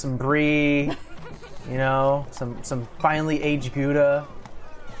Asiago, some Brie, you know, some finely aged Gouda.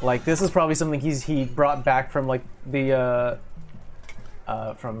 Like this is probably something he brought back from like the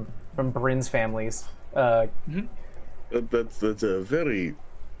from Bryn's families. That's a very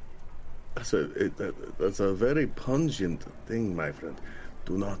very pungent thing, my friend.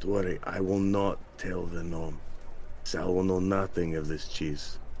 Do not worry, I will not tell the gnome. Sal will know nothing of this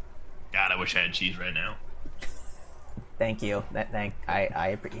cheese. God, I wish I had cheese right now. Thank you. I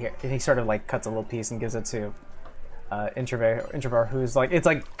appreciate. And he sort of like cuts a little piece and gives it to Introvar, who's like, it's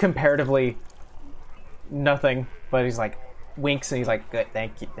like comparatively nothing, but he's like winks and he's like, "Good,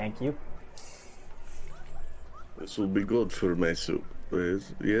 thank you." This will be good for my soup.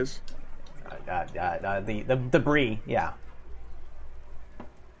 Yes. The brie, yeah.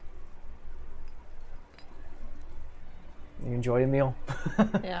 You enjoy a meal?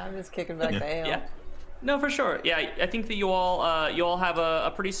 Yeah, I'm just kicking back the ale. Yeah. No, for sure. Yeah, I think that you all have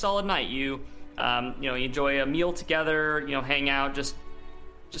a pretty solid night. You you enjoy a meal together. Hang out, just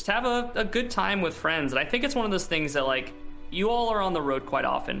have a good time with friends. And I think it's one of those things that like you all are on the road quite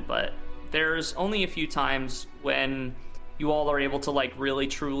often, but there's only a few times when you all are able to like really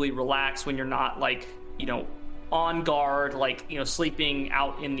truly relax when you're not like on guard, like sleeping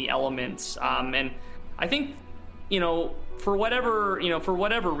out in the elements. And I think for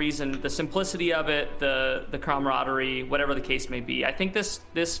whatever reason, the simplicity of it, the camaraderie, whatever the case may be, I think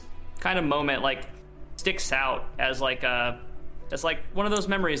this kind of moment like sticks out as like one of those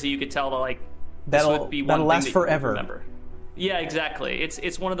memories that you could tell that like this would be one that'll thing last that you forever. remember. Yeah, exactly.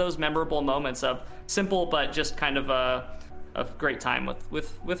 It's one of those memorable moments of simple but just kind of a great time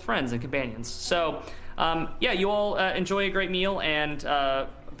with friends and companions. So you all enjoy a great meal and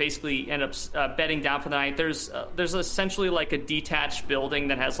basically end up bedding down for the night. There's essentially like a detached building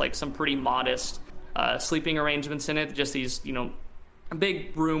that has like some pretty modest sleeping arrangements in it. Just these a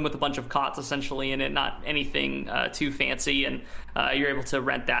big room with a bunch of cots essentially in it, not anything too fancy, and you're able to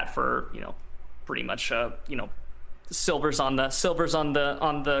rent that for pretty much silvers on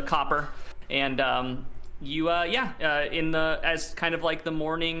the copper. And as kind of like the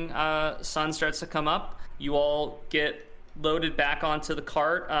morning sun starts to come up, you all get loaded back onto the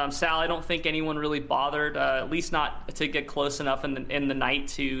cart. Sal, I don't think anyone really bothered, at least not to get close enough in the night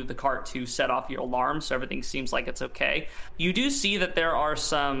to the cart to set off your alarm, so everything seems like it's okay. You do see that there are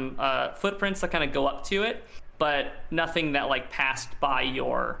some footprints that kind of go up to it, but nothing that like passed by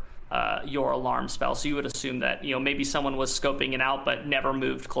your alarm spell. So you would assume that maybe someone was scoping it out but never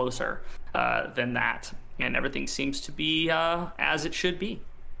moved closer than that, and everything seems to be as it should be.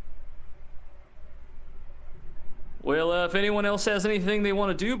 Well, if anyone else has anything they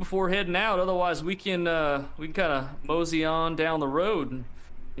want to do before heading out, otherwise we can kind of mosey on down the road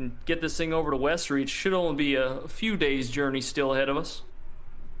and get this thing over to Westreach. Should only be a few days' journey still ahead of us.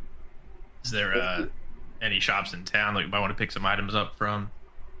 Is there any shops in town that you might want to pick some items up from?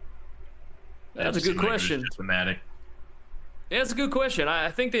 That's a good question. Thematic. Yeah, that's a good question.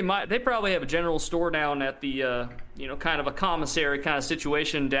 I think they probably have a general store down at the kind of a commissary kind of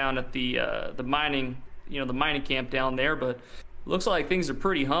situation down at the mining camp down there, but looks like things are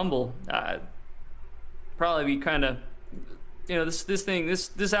pretty humble. Probably be kind of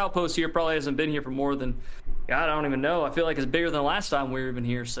this outpost here probably hasn't been here for more than God, I don't even know. I feel like it's bigger than the last time we were even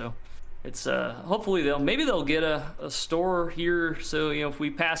here, so it's hopefully they'll get a store here, so if we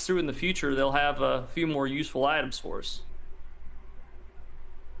pass through in the future they'll have a few more useful items for us.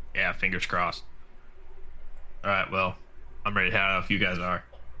 Yeah, fingers crossed. All right, well, I'm ready to head out if you guys are.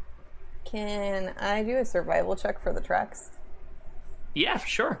 Can I do a survival check for the tracks Yeah, for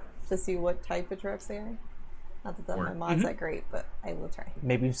sure. to see what type of tracks they are? Not that my mod's that great, but I will try.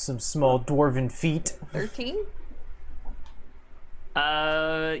 Maybe some small dwarven feet. 13?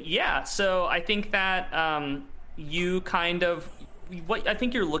 Yeah, so I think that you kind of what I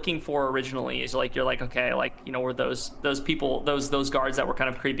think you're looking for originally is like you're like, okay, like were those people those guards that were kind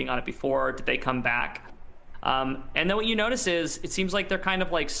of creeping on it before, did they come back? And then what you notice is it seems like they're kind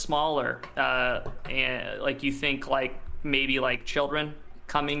of like smaller, and like you think like maybe like children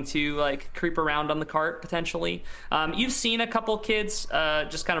coming to like creep around on the cart potentially. You've seen a couple kids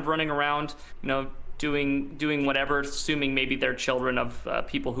just kind of running around, doing whatever, assuming maybe they're children of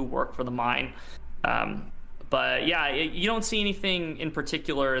people who work for the mine. But yeah, you don't see anything in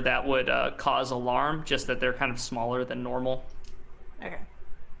particular that would cause alarm, just that they're kind of smaller than normal. Okay.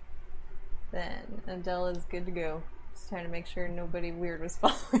 Then Adela's good to go. Just trying to make sure nobody weird was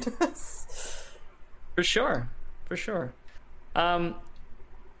following us. For sure.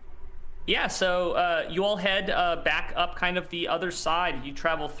 Yeah, so you all head back up kind of the other side. You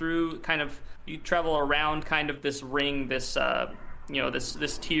travel around kind of this ring, this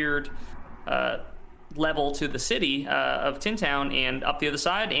this tiered level to the city of Tin Town, and up the other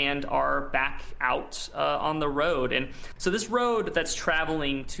side, and are back out on the road. And so this road that's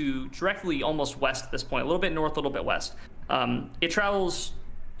traveling to directly almost west at this point, a little bit north, a little bit west, it travels,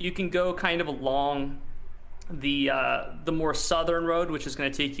 you can go kind of along the more southern road, which is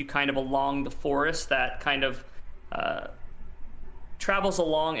going to take you kind of along the forest that kind of travels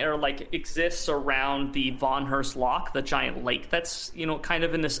along or like exists around the Von Hurst Loch, the giant lake that's kind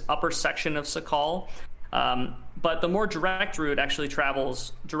of in this upper section of Sakal. But the more direct route actually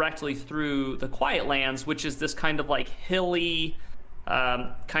travels directly through the Quiet Lands, which is this kind of like hilly,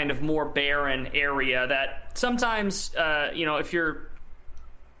 kind of more barren area that sometimes, if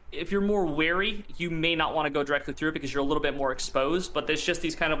you're more wary, you may not want to go directly through it because you're a little bit more exposed. But there's just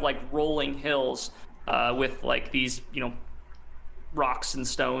these kind of like rolling hills with like these, rocks and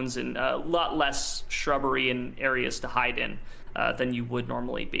stones and a lot less shrubbery and areas to hide in than you would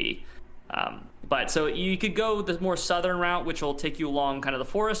normally be. But so you could go the more southern route, which will take you along kind of the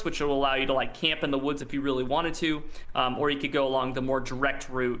forest, which will allow you to like camp in the woods if you really wanted to, or you could go along the more direct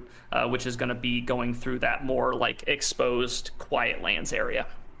route, which is going to be going through that more like exposed Quiet Lands area.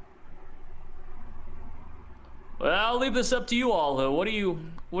 Well, I'll leave this up to you all, though. What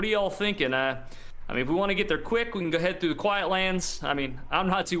are y'all thinking? I mean, if we want to get there quick, we can go head through the Quiet Lands. I mean, I'm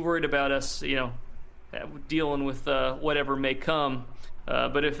not too worried about us, dealing with whatever may come.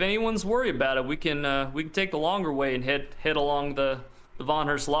 But if anyone's worried about it, we can take the longer way and head along the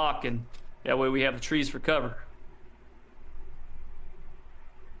Vonhurst Lock, and that way we have the trees for cover.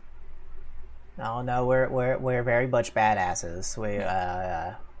 No, we're very much badasses.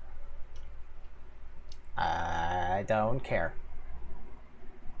 I don't care.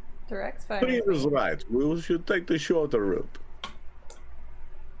 Direct's fine. Peter's right. We should take the shorter route.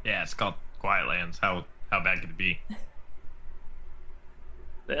 Yeah, it's called Quiet Lands. How bad could it be?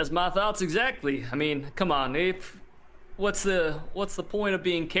 That's my thoughts exactly. I mean, come on, what's the point of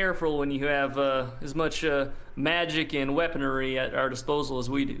being careful when you have as much magic and weaponry at our disposal as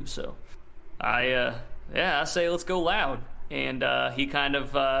we do? So, I say let's go loud. And he kind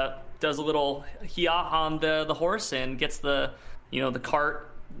of does a little hiya on the horse and gets the cart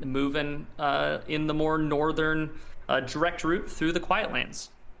moving in the more northern direct route through the Quiet Lands.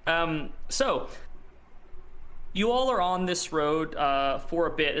 So you all are on this road for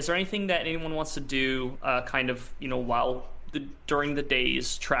a bit. Is there anything that anyone wants to do while during the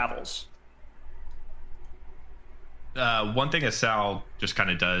day's travels? One thing that Sal just kind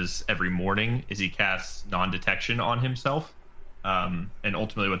of does every morning is he casts non-detection on himself. And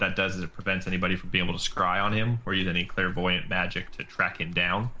ultimately what that does is it prevents anybody from being able to scry on him or use any clairvoyant magic to track him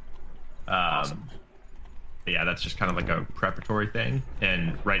down. Awesome. Yeah, that's just kind of like a preparatory thing.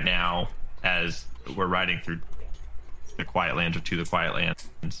 And right now, as we're riding through the Quiet Lands or to the Quiet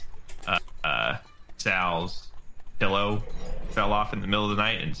Lands, Sal's pillow fell off in the middle of the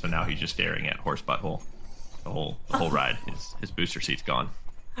night, and so now he's just staring at Horse Butthole the whole ride. His booster seat's gone,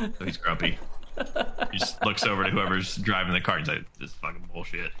 so he's grumpy. He just looks over to whoever's driving the cart and says, "This is fucking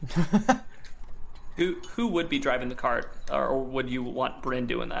bullshit." Who would be driving the cart, or would you want Bryn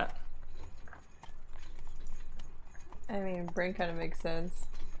doing that? I mean, Bryn kind of makes sense.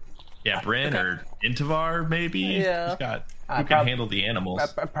 Yeah, Bryn or Intavar maybe. Yeah. Who can handle the animals?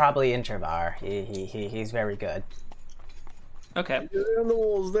 Probably Intavar. He's very good. Okay. The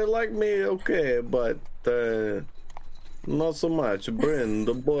animals, they like me, okay, but not so much. Bryn,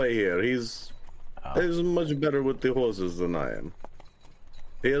 the boy here, he's much better with the horses than I am.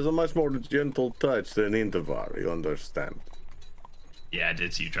 He has a much more gentle touch than Intavar, you understand? Yeah, I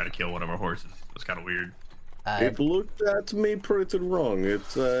did see you try to kill one of our horses. It was kind of weird. It looked at me pretty wrong.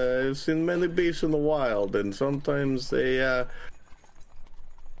 I've seen many beasts in the wild, and sometimes they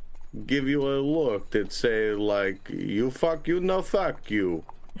give you a look that say, like, you fuck you, no fuck you.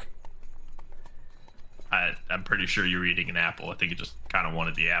 I'm pretty sure you're eating an apple. I think it just kind of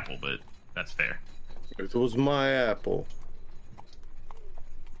wanted the apple, but that's fair. It was my apple.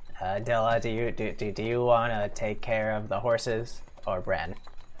 Dilla, do you want to take care of the horses or Bren?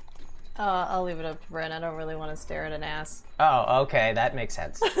 I'll leave it up to Bryn. I don't really want to stare at an ass. Oh, okay, that makes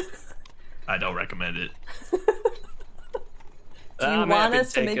sense. I don't recommend it. Do you want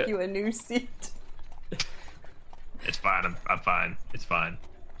us to make you a new seat? It's fine. I'm fine. It's fine.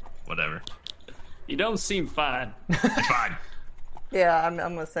 Whatever. You don't seem fine. It's fine. Yeah,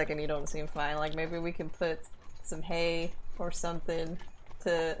 I'm a second. You don't seem fine. Like maybe we can put some hay or something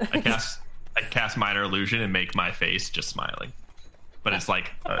to. I cast minor illusion and make my face just smiling, but it's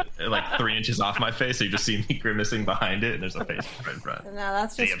like 3 inches off my face, so you just see me grimacing behind it, and there's a face right in front. No,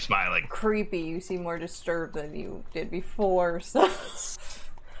 that's just I'm smiling. Creepy. You seem more disturbed than you did before. So.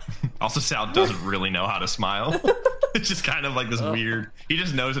 Also, Sal doesn't really know how to smile. It's just kind of like this weird. He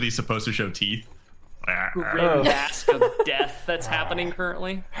just knows that he's supposed to show teeth. Grim mask of death that's happening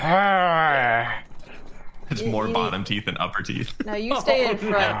currently. It's more bottom teeth than upper teeth. Now you stay in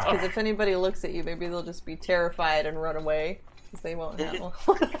front, because if anybody looks at you, maybe they'll just be terrified and run away, because they won't have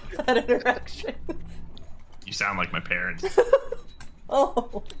that interaction. You sound like my parents.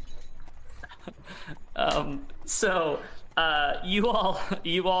 Oh. So you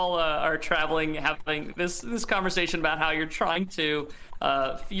all are traveling, having this conversation about how you're trying to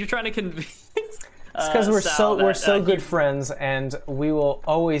convince. It's because we're so good friends, and we will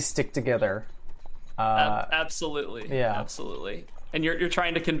always stick together. Absolutely. Yeah. Absolutely. And you're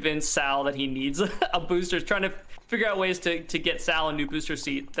trying to convince Sal that he needs a booster, trying to figure out ways to get Sal a new booster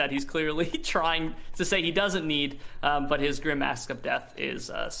seat that he's clearly trying to say he doesn't need, but his Grim Mask of Death is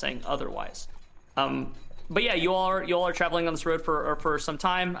saying otherwise. But yeah, you all are traveling on this road for some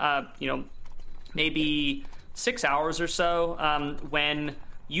time, maybe 6 hours or so, when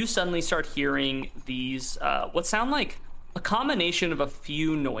you suddenly start hearing these, what sound like a combination of a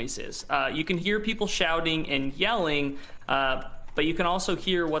few noises. You can hear people shouting and yelling, but you can also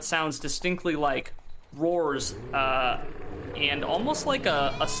hear what sounds distinctly like roars and almost like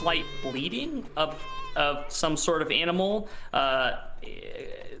a slight bleeding of some sort of animal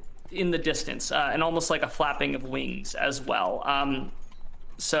in the distance, and almost like a flapping of wings as well.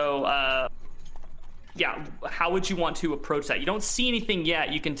 Yeah, how would you want to approach that? You don't see anything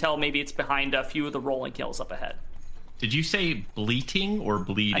yet. You can tell maybe it's behind a few of the rolling hills up ahead. Did you say bleating or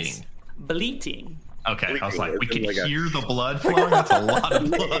bleeding? Bleating. Okay, I was like, we can hear the blood flowing. That's a lot of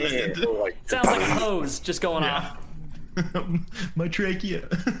blood. Sounds like a hose just going off. My trachea.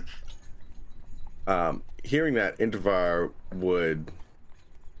 Hearing that, Intivar would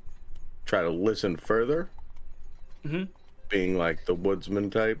try to listen further, being like the woodsman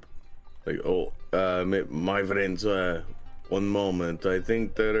type. Like, my friends, one moment. I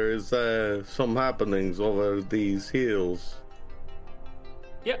think there is some happenings over these hills.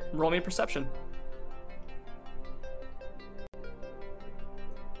 Yep, roll me a perception.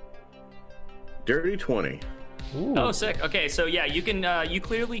 Dirty 20. Ooh. Oh, sick. Okay, so yeah, you can you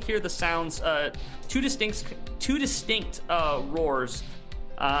clearly hear the sounds, two distinct roars,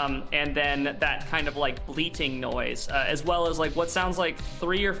 and then that kind of like bleating noise, as well as like what sounds like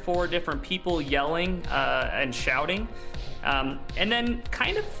 3 or 4 different people yelling and shouting, and then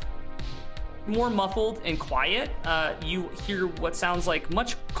kind of more muffled and quiet, you hear what sounds like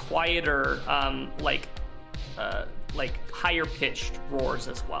much quieter, like higher pitched roars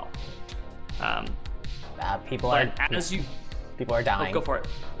as well. People are dying. Oh, go for it.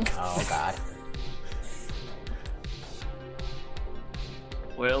 Oh god.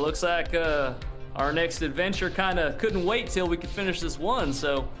 Well, it looks like our next adventure kind of couldn't wait till we could finish this one.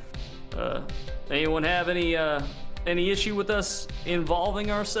 So, anyone have any issue with us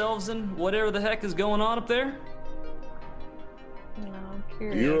involving ourselves in whatever the heck is going on up there? No, I'm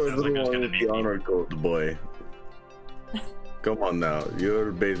curious. You're the like there's one gonna with be the honor code, boy. Come on now,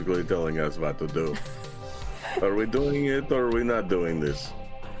 you're basically telling us what to do. Are we doing it or are we not doing this?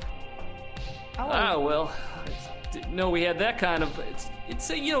 Well, didn't know we had that kind of.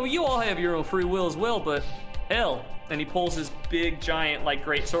 It's you all have your own free will as well, but hell. And he pulls his big giant like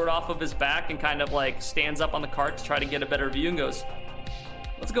greatsword off of his back and kind of like stands up on the cart to try to get a better view and goes,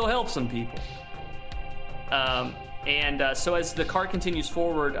 "Let's go help some people." So as the cart continues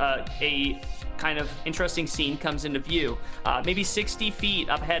forward, a kind of interesting scene comes into view. Maybe 60 feet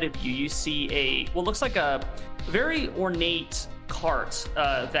up ahead of you, you see what looks like a very ornate cart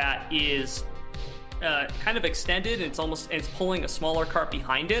that is kind of extended, and it's pulling a smaller cart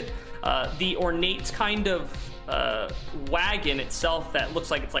behind it. The ornate kind of wagon itself that looks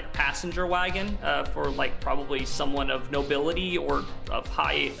like it's like a passenger wagon for like probably someone of nobility or of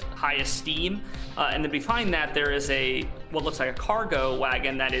high esteem, and then behind that there is what looks like a cargo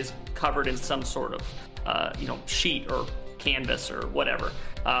wagon that is covered in some sort of sheet or canvas or whatever.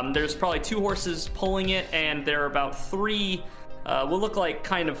 There's probably 2 horses pulling it, and there are about 3 what look like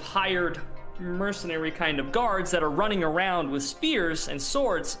kind of hired mercenary kind of guards that are running around with spears and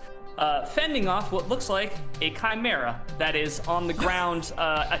swords, fending off what looks like a chimera that is on the ground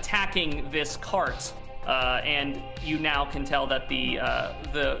attacking this cart. And you now can tell that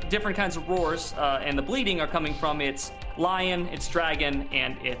the different kinds of roars and the bleeding are coming from its lion, its dragon,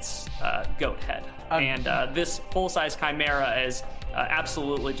 and its goat head. And this full-size chimera is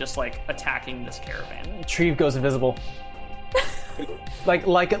absolutely just like attacking this caravan. Treve goes invisible. like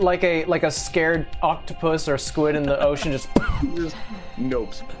a scared octopus or squid in the ocean, just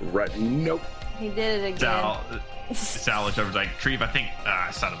Nope. Right. Nope. He did it again. Sal looks over, like, Treve, I think,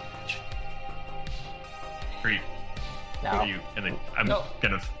 son of a bitch. Treve. No. And then I'm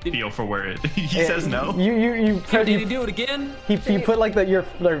gonna feel for where it. He says no. Did he do it again? He put like your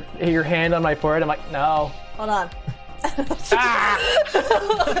hand on my forehead. I'm like, no. Hold on.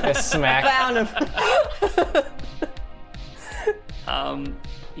 I smack. Found him.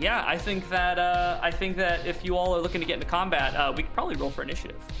 Yeah, I think that if you all are looking to get into combat, we could probably roll for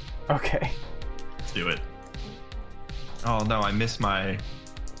initiative. Okay. Let's do it. Oh no, I missed my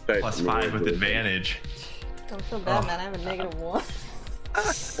 +5 with advantage. Don't feel bad, man. I have a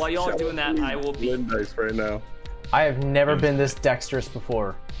 -1. While y'all are doing that, I will be. Blend dice right now. I have never been this dexterous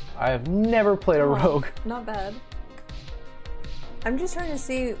before. I have never played a rogue. Not bad. I'm just trying to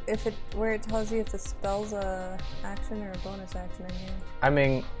see if where it tells you if the spell's a action or a bonus action in here. I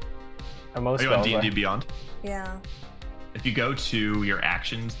mean, most Are you on spells. D&D Beyond? Yeah. If you go to your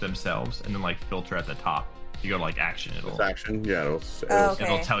actions themselves and then like filter at the top, you go to like action, It's action. Yeah, it'll Okay.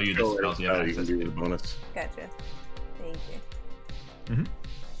 it'll tell you the show spells you how have you can access do the to. bonus. Gotcha. Thank you.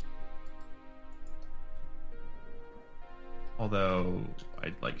 Although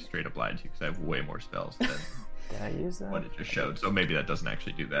I'd like straight up lied to you because I have way more spells than Did I use that? what it just showed. So maybe that doesn't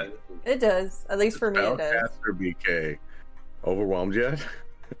actually do that. It does. At least for me, it does. Spellcaster BK. Overwhelmed yet?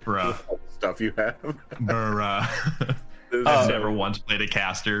 Bruh. All the stuff you have. Bruh. This I've is never once played a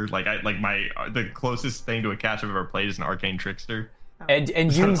caster. The closest thing to a caster I've ever played is an arcane trickster And you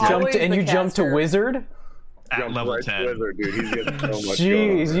Always jumped the jumped to caster. wizard? at jump level right 10. Wizard, dude. He's getting so much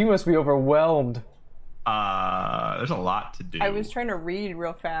Jeez, going you must be overwhelmed. There's a lot to do. I was trying to read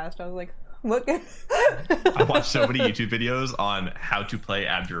real fast. I was like, what? I watched so many YouTube videos on how to play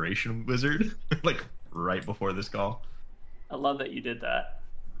Abjuration Wizard, like right before this call. I love that you did that.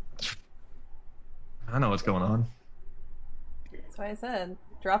 I don't know what's going on. That's why I said,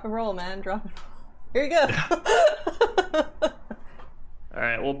 drop and roll, man. Drop and roll. Here you go. All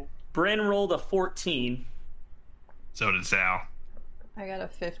right. Well, Bryn rolled a 14. So did Sal. I got a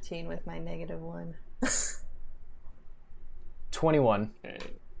 15 with my -1. 21. Okay.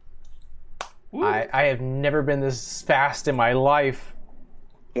 I have never been this fast in my life.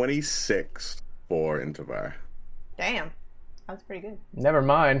 26 for Intavar. Damn. That was pretty good. Never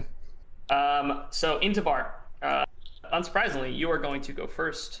mind. So Intabar, unsurprisingly, you are going to go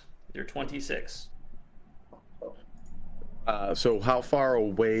first. You're 26. So how far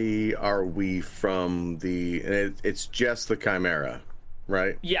away are we from the... It's just the Chimera,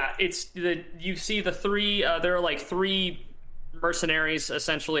 right? Yeah, you see the three. There are like three mercenaries,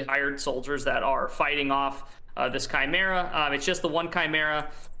 essentially hired soldiers that are fighting off this Chimera. It's just the one Chimera,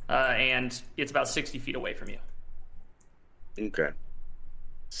 and it's about 60 feet away from you. Okay.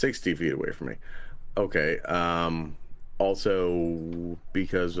 60 feet away from me. Okay. Also,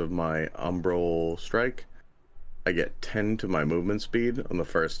 because of my Umbral Strike, I get 10 to my movement speed on the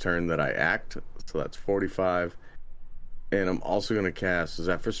first turn that I act. So that's 45. And I'm also going to cast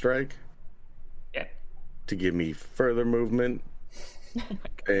Zephyr Strike Yeah. to give me further movement.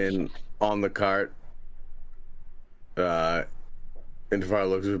 And on the cart, Interfire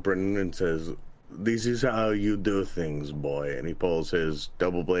looks at Britton and says, "This is how you do things, boy." And he pulls his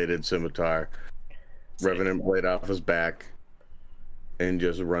double-bladed scimitar, Revenant blade off his back, and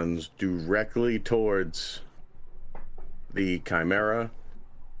just runs directly towards the Chimera,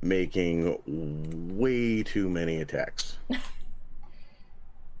 making way too many attacks.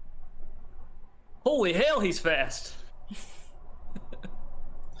 Holy hell, he's fast.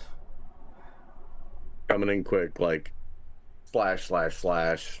 Coming in quick, like slash, slash,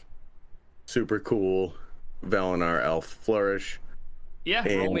 slash. Super cool. Valinar Elf Flourish. Yeah,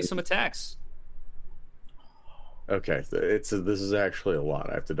 roll me And- some attacks. Okay, this is actually a lot.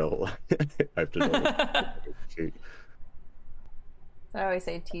 I have to double. I have to double. Shoot. I always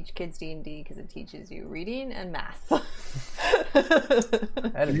say teach kids D&D because it teaches you reading and math.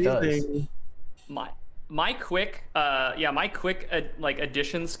 That it does. My quick like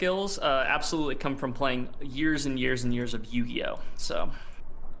addition skills absolutely come from playing years and years and years of Yu-Gi-Oh. So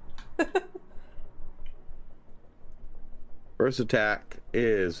First attack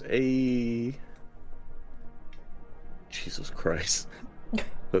is a... Jesus Christ.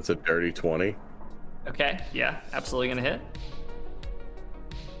 That's a dirty 20. okay, yeah, absolutely gonna hit.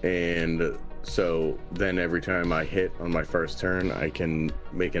 And so then every time I hit on my first turn, I can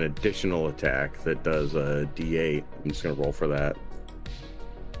make an additional attack that does a D8. I'm just going to roll for that.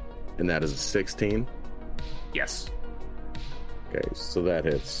 And that is a 16. Yes. Okay, so that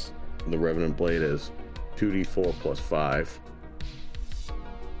hits. The Revenant Blade is 2d4 plus 5.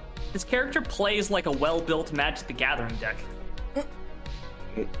 This character plays like a well-built Magic the Gathering deck.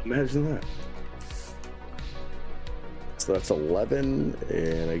 Imagine that. So that's 11,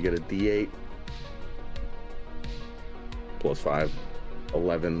 and I get a d8 plus 5,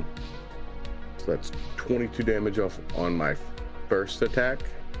 11. So that's 22 damage off on my first attack.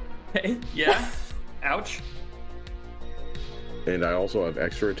 Okay, yeah. Ouch. And I also have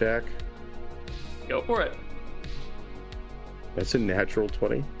extra attack. Go for it. That's a natural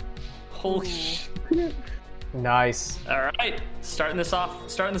 20. Holy shit. Nice. All right, starting this off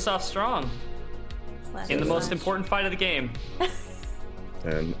strong. in the most important fight of the game.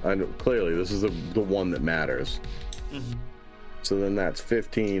 And I know, clearly this is the one that matters. Mm-hmm. So then that's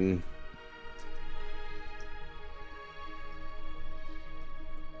 15.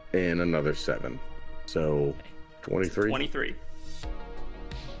 And another 7. So 23. 23.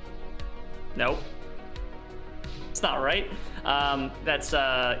 Nope. It's not right. That's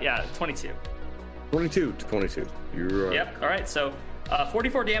 22. 22 to 22. You're Yep. All right. So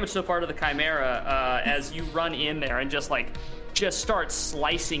 44 damage so far to the Chimera as you run in there and just start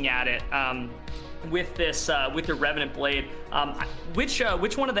slicing at it with this with your Revenant blade. Which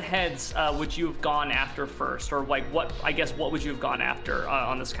one of the heads would you have gone after first, or what would you have gone after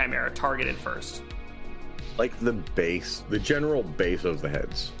on this Chimera targeted first? like the base, the general base of the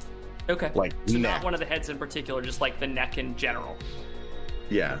heads. Okay. Like so neck. not one of the heads in particular, just like the neck in general.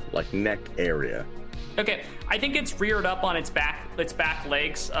 Yeah, like neck area. Okay, I think it's reared up on its back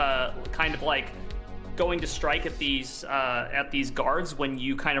legs, kind of like going to strike at these guards when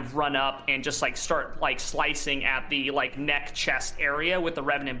you kind of run up and just like start like slicing at the like neck chest area with the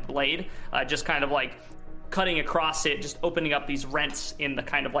Revenant blade, just kind of like cutting across it, just opening up these rents in the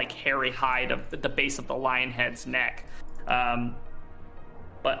kind of like hairy hide of the base of the lion head's neck.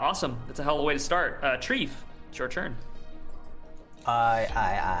 But awesome, that's a hell of a way to start. Treef, it's your turn.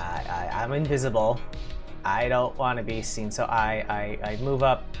 I'm invisible. I don't want to be seen, so I move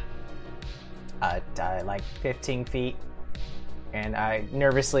up like 15 feet, and I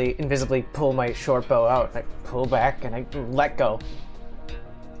nervously, invisibly pull my short bow out. I pull back and I let go.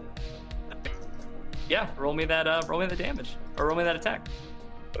 Yeah, roll me that damage, or roll me that attack.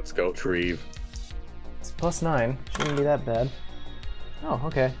 Let's go, Treeve. It's +9. Shouldn't be that bad. Oh,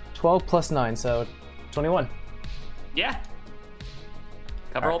 okay. 12 plus 9, so 21. Yeah.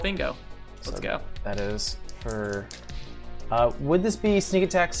 Cover all bingo. Let's go. That is for... would this be sneak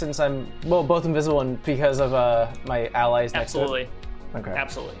attack since I'm, well, both invisible and because of my allies next Absolutely. to it? Okay.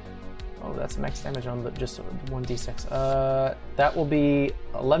 Absolutely. Oh, that's max damage on just 1d6. That will be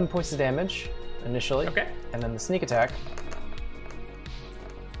 11 points of damage initially. Okay. And then the sneak attack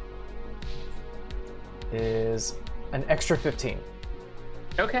is an extra 15.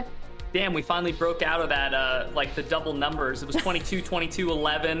 Okay. Damn, we finally broke out of that, like the double numbers. It was 22, 22,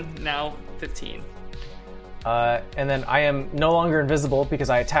 11, now 15. And then I am no longer invisible because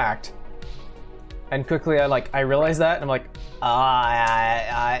I attacked. And quickly I realize that and I'm like,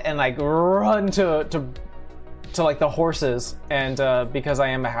 and like run to like the horses. And because I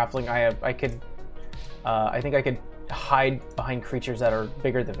am a halfling, I think I could hide behind creatures that are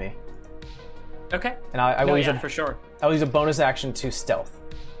bigger than me. Okay. And I will use for sure. I'll use a bonus action to stealth.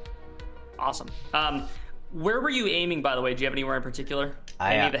 Awesome. Where were you aiming, by the way? Do you have anywhere in particular?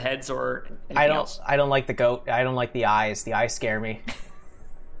 Any of the heads or anything else? I don't like the goat. I don't like the eyes. The eyes scare me.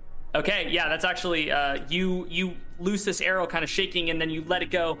 Okay, yeah, that's actually you loose this arrow, kind of shaking, and then you let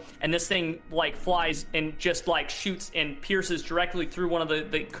it go, and this thing like flies and just like shoots and pierces directly through one of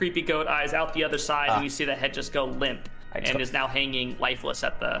the creepy goat eyes out the other side, and you see the head just go limp and is now hanging lifeless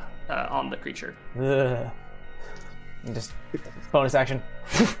at the on the creature. Ugh. And just bonus action.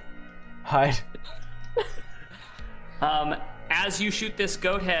 Hide. As you shoot this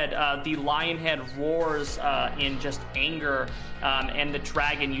goat head, the lion head roars in just anger, and the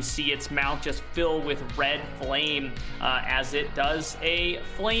dragon, you see its mouth just fill with red flame as it does a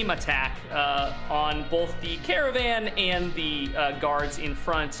flame attack on both the caravan and the guards in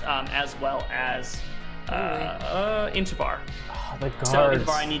front, as well as Intivar. Oh, the guards. So,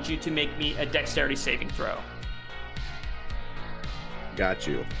 Intivar, I need you to make me a dexterity saving throw. Got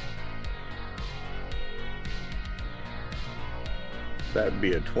you. That would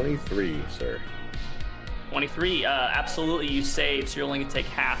be a 23, sir. 23, absolutely you save, so you're only going to take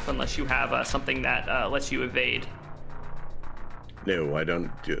half unless you have something that lets you evade. No, I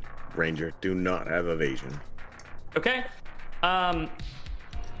don't. Ranger, do not have evasion. Okay.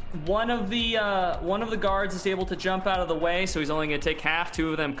 One of the guards is able to jump out of the way, so he's only going to take half.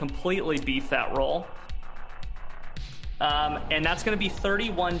 Two of them completely beef that roll. And that's going to be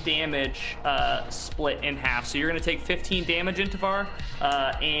 31 damage split in half. So you're going to take 15 damage, Intivar,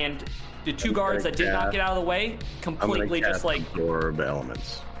 and the two guards that did not get out of the way completely just like absorb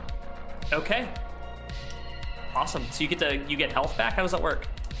elements. Okay. Awesome. So you get health back. How does that work?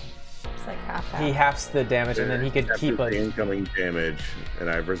 It's like half. He halves the damage, and then he could keep the a... incoming damage, and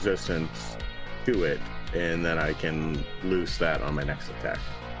I have resistance to it, and then I can loose that on my next attack.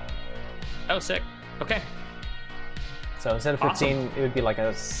 Oh, sick. Okay. So instead of 15, Awesome. it would be like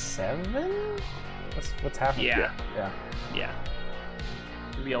a 7? What's happening? Yeah. Yeah.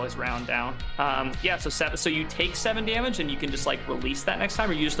 We always round down. So 7. So you take 7 damage, and you can just like release that next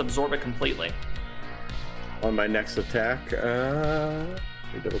time, or you just absorb it completely. On my next attack, let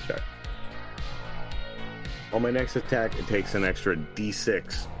me double check. On my next attack, it takes an extra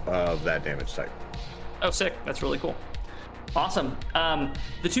d6 of that damage type. Oh, sick. That's really cool. Awesome.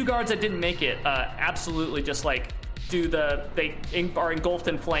 The two guards that didn't make it absolutely just like they are engulfed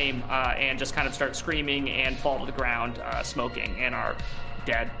in flame and just kind of start screaming and fall to the ground, smoking, and are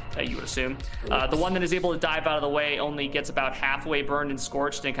dead, you would assume. The one that is able to dive out of the way only gets about halfway burned and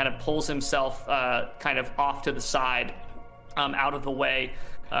scorched and kind of pulls himself kind of off to the side, out of the way,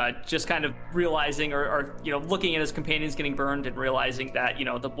 just kind of realizing or looking at his companions getting burned and realizing that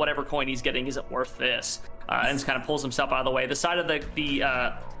whatever coin he's getting isn't worth this, and just kind of pulls himself out of the way. The side of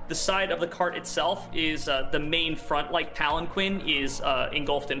the side of the cart itself is the main front, like palanquin, is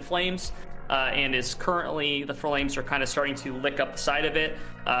engulfed in flames. And is currently, the flames are kind of starting to lick up the side of it,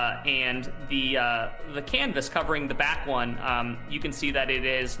 and the canvas covering the back one, you can see that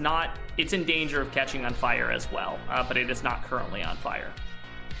it's in danger of catching on fire as well, but it is not currently on fire.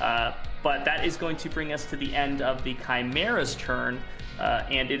 But that is going to bring us to the end of the Chimera's turn,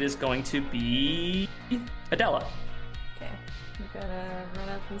 and it is going to be Adela. Okay, we gotta run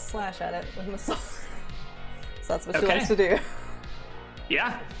up and slash at it with my sword. So that's what she Okay. likes to do.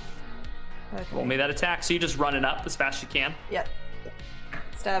 Yeah, Okay. roll me that attack. So you just run it up as fast as you can. Yep.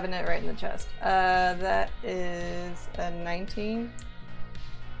 Stabbing it right in the chest. That is a 19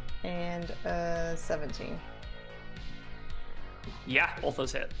 and a 17. Yeah, both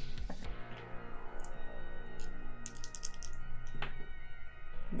those hit.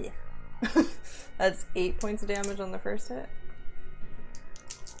 Yeah. That's 8 points of damage on the first hit.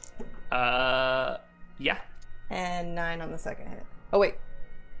 Yeah. And 9 on the second hit. Oh, wait.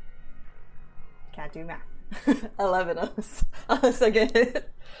 Can't do math. 11 on the second hit.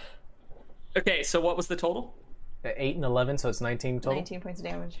 Okay, so what was the total? 8 and 11, so it's 19 total. 19 points of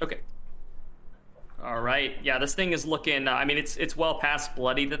damage. Okay. All right. Yeah, this thing is looking. I mean, it's well past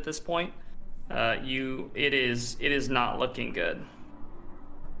bloodied at this point. It is not looking good.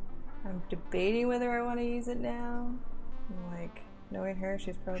 I'm debating whether I want to use it now. Like, knowing her,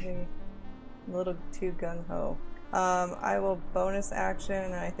 she's probably a little too gung-ho. I will bonus action,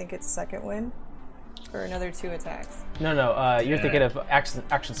 and I think it's second wind for another 2 attacks. No, you're thinking of action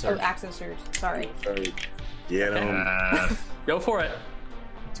Oh, surge. action surge. Sorry. Get him. Go for it.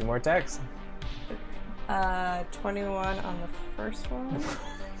 2 more attacks. 21 on the first one,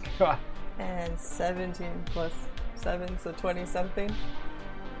 God. and 17 plus 7, so 20-something.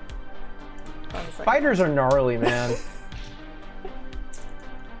 Fighters are gnarly, man.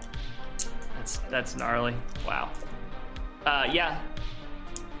 That's gnarly. Wow. Yeah.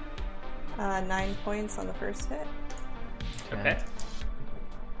 9 points on the first hit, Okay.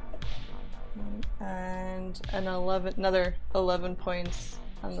 and another 11 points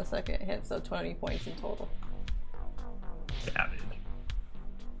on the second hit, so 20 points in total. Savage.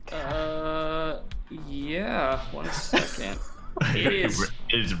 Yeah. 1 second. It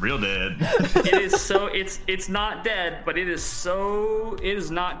is real dead. it is so it's not dead, but it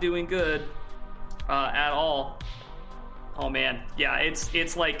is not doing good at all. Oh man, yeah,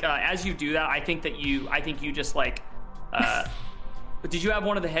 it's like as you do that, I think you just like did you have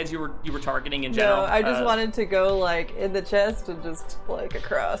one of the heads you were targeting in general? No, I just wanted to go like in the chest and just like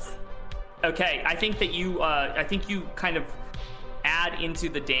across. Okay, I think that you kind of add into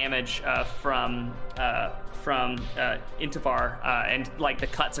the damage from Intivar and like the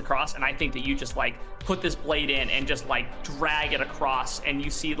cuts across, and I think that you just like put this blade in and just like drag it across, and you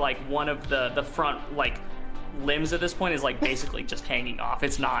see like one of the front like limbs at this point is like basically just hanging off.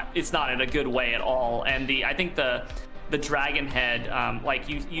 It's not in a good way at all, and I think the dragon head, like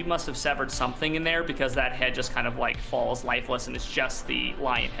you must have severed something in there, because that head just kind of like falls lifeless, and it's just the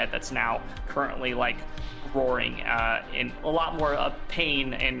lion head that's now currently like roaring in a lot more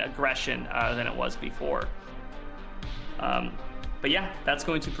pain and aggression than it was before. But yeah, that's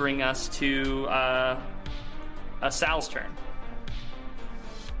going to bring us to Sal's turn.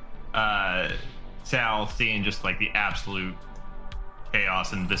 Sal, seeing just like the absolute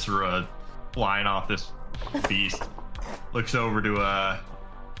chaos and viscera flying off this beast, looks over to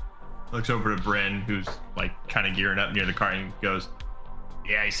Bryn, who's like kind of gearing up near the cart, and goes,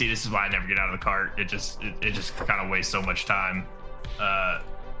 "Yeah, you see, this is why I never get out of the cart. It just kind of wastes so much time, I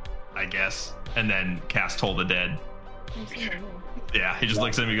guess." And then cast Toll the Dead. Yeah, he just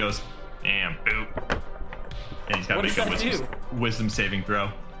looks at him and goes, "Damn, boop." And he's got to What make does a that wisdom saving throw.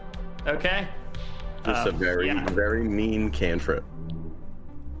 Okay. Just a very, yeah. very mean cantrip.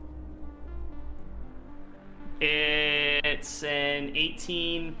 It's an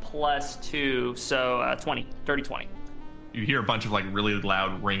 18 plus 2, so 20. Dirty 20. You hear a bunch of like really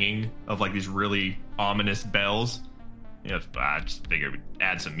loud ringing of like these really ominous bells. You know, I just figured we'd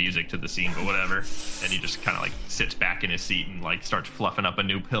add some music to the scene, but whatever. And he just kind of like sits back in his seat and like starts fluffing up a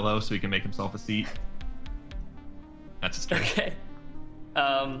new pillow so he can make himself a seat. That's his turn. Okay.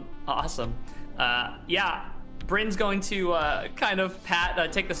 Awesome. Yeah, Bryn's going to kind of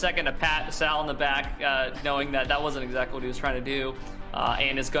take the second to pat Sal on the back, knowing that wasn't exactly what he was trying to do,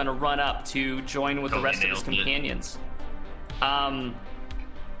 and is going to run up to join with the rest of his companions.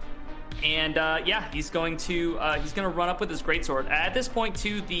 He's going to run up with his greatsword. At this point,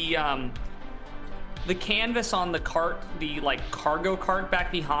 too, the canvas on the cart, the like cargo cart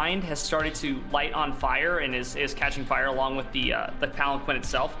back behind, has started to light on fire and is catching fire along with the palanquin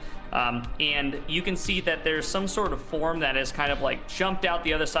itself. And you can see that there's some sort of form that has kind of like jumped out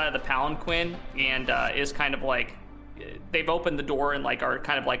the other side of the palanquin and is kind of like, they've opened the door and like are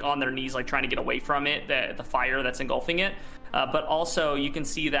kind of like on their knees, like trying to get away from it, the fire that's engulfing it. But also you can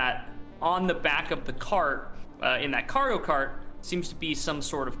see that on the back of the cart, in that cargo cart, seems to be some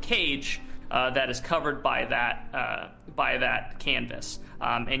sort of cage that is covered by that canvas.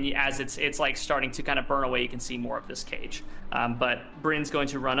 And as it's like starting to kind of burn away, you can see more of this cage. But Bryn's going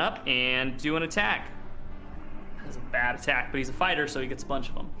to run up and do an attack. That's a bad attack, but he's a fighter, so he gets a bunch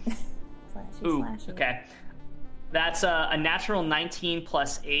of them. Slashy. Okay. That's a natural 19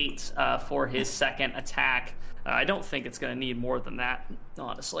 plus 8 for his second attack. I don't think it's going to need more than that,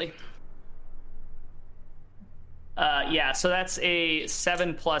 honestly. So that's a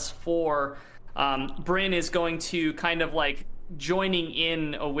 7 plus 4. Bryn is going to kind of like joining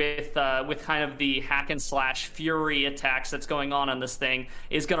in with kind of the hack and slash fury attacks that's going on this thing,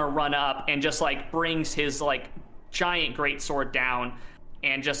 is going to run up and just like brings his like giant greatsword down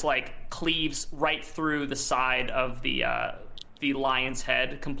and just like cleaves right through the side of the lion's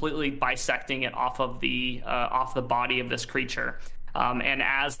head, completely bisecting it off the body of this creature. And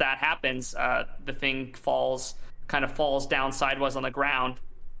as that happens, the thing falls down sideways on the ground,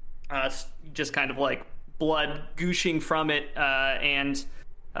 just kind of like blood gooshing from it, and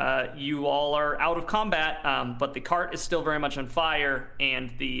you all are out of combat, but the cart is still very much on fire,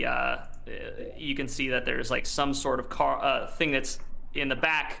 and you can see that there's like some sort of thing that's in the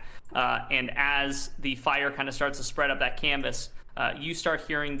back, and as the fire kind of starts to spread up that canvas, you start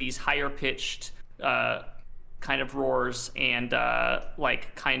hearing these higher pitched kind of roars and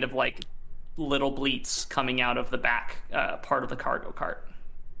like kind of like little bleats coming out of the back part of the cargo cart.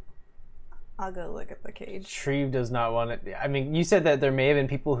 I'll go look at the cage. Shreve does not want it. I mean, you said that there may have been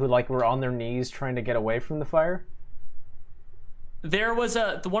people who like were on their knees trying to get away from the fire. There was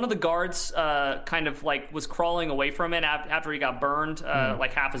one of the guards kind of like was crawling away from it after he got burned,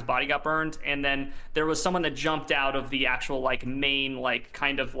 like half his body got burned, and then there was someone that jumped out of the actual like main like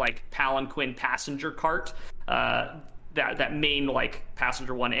kind of like palanquin passenger cart, that main like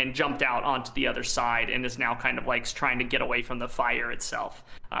passenger one, and jumped out onto the other side and is now kind of like trying to get away from the fire itself.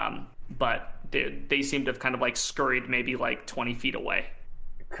 But they seem to have kind of like scurried maybe like 20 feet away.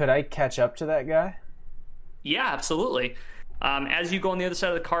 Could I catch up to that guy? Yeah, absolutely. As you go on the other side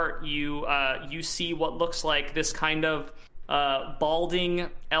of the cart, you see what looks like this kind of balding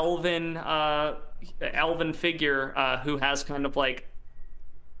elven figure who has kind of like,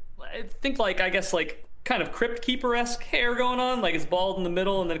 I guess like kind of crypt keeper-esque hair going on, like it's bald in the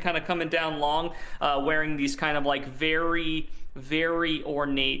middle and then kind of coming down long, wearing these kind of like very, very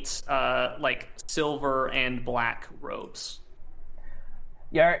ornate like silver and black robes.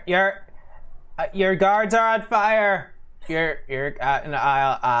 Your guards are on fire.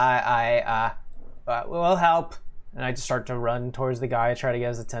 We'll help. And I just start to run towards the guy, try to get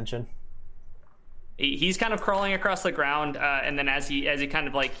his attention. He's kind of crawling across the ground, and then as he kind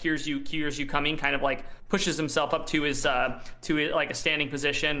of like hears you coming, kind of like pushes himself up to his like a standing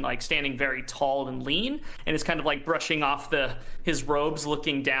position, like standing very tall and lean, and is kind of like brushing off his robes,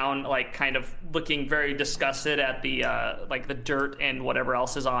 looking down, like kind of looking very disgusted at the like the dirt and whatever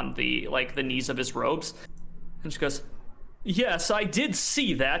else is on the like the knees of his robes, and she goes, "Yes, I did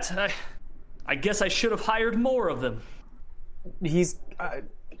see that. I guess I should have hired more of them." He's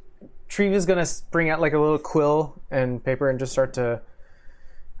Treve is gonna bring out like a little quill and paper and just start to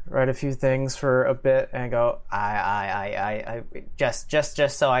write a few things for a bit and go, I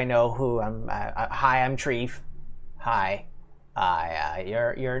just so I know who I'm. Hi, I'm Treve. Hi,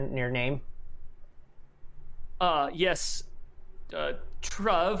 your name? Yes,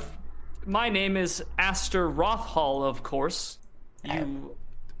 Trev. My name is Aster Rothhall, of course. You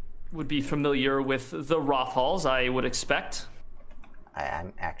would be familiar with the Rothhalls, I would expect.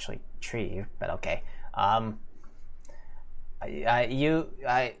 I'm actually Treve, but okay. Do you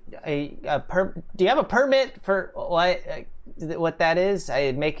have a permit for what that is?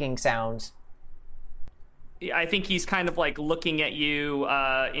 Making sounds. I think he's kind of like looking at you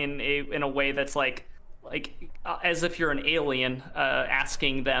in a way that's like as if you're an alien,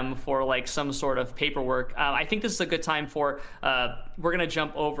 asking them for like some sort of paperwork. I think this is a good time for we're gonna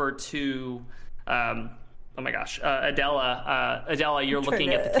jump over to oh my gosh, Adela. Adela, you're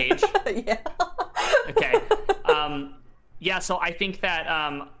looking at the cage. Yeah. Okay. Yeah, so I think that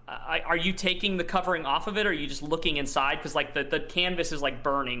are you taking the covering off of it, or are you just looking inside? Because like the canvas is like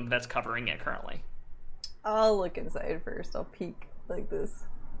burning that's covering it currently. I'll look inside first. I'll peek like this.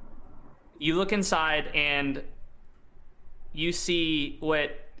 You look inside and you see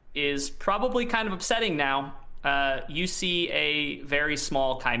what is probably kind of upsetting now. You see a very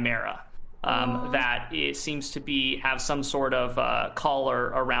small chimera that it seems to have some sort of collar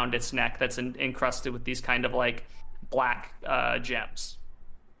around its neck that's encrusted with these kind of like black gems.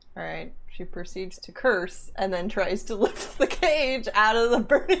 All right. She proceeds to curse and then tries to lift the cage out of the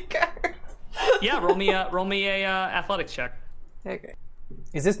burning car. Yeah, roll me a athletics check. Okay.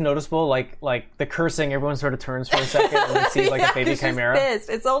 Is this noticeable? Like the cursing, everyone sort of turns for a second and they see like a baby chimera. She's pissed.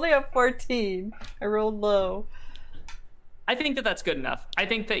 It's only a 14. I rolled low. I think that that's good enough. I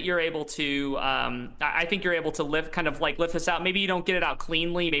think that you're able to. I think you're able to lift this out. Maybe you don't get it out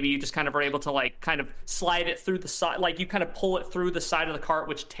cleanly. Maybe you just kind of are able to like kind of slide it through the side. Like you kind of pull it through the side of the cart,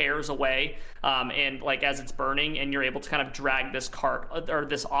 which tears away. And like as it's burning, and you're able to kind of drag this cart or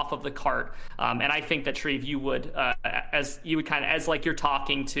this off of the cart. And I think that Shreve, you would as like you're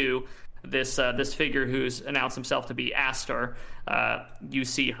talking to this figure who's announced himself to be Aster, you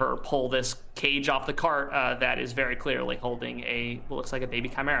see her pull this cage off the cart that is very clearly holding what looks like a baby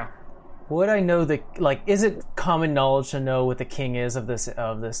chimera. Would I know is it common knowledge to know what the king is of this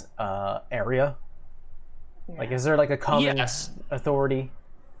area? Yeah. Like, is there like a common authority?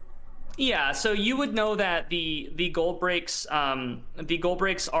 Yeah, so you would know that the Goldbrakes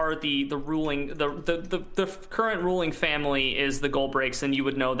are the ruling the current ruling family is the Goldbrakes, and you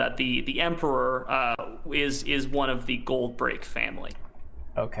would know that the Emperor is one of the Goldbrake family.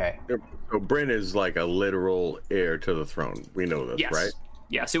 Okay. So Bryn is like a literal heir to the throne. We know this, yes. Right?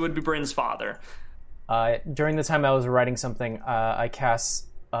 Yes, it would be Bryn's father. During the time I was writing something, I cast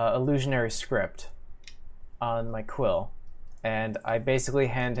illusionary script on my quill. And I basically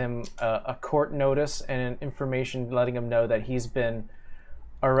hand him a court notice and information letting him know that he's been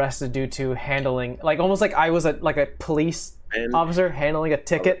arrested due to handling, like almost like I was a police officer handling a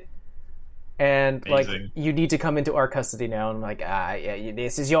ticket, and Amazing. Like you need to come into our custody now. And I'm like, yeah,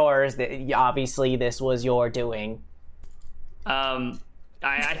 this is yours. Obviously, this was your doing.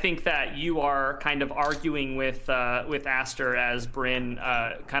 I think that you are kind of arguing with Aster as Bryn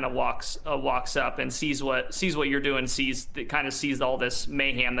kind of walks up and sees what you're doing, sees all this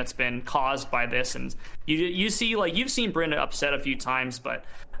mayhem that's been caused by this, and you see, like, you've seen Bryn upset a few times, but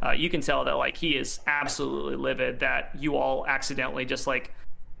you can tell that like he is absolutely livid that you all accidentally just like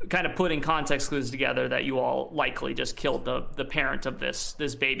kind of putting context clues together that you all likely just killed the parent of this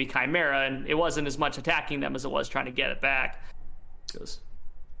baby chimera, and it wasn't as much attacking them as it was trying to get it back. He goes,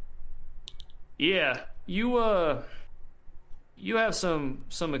 yeah, you have some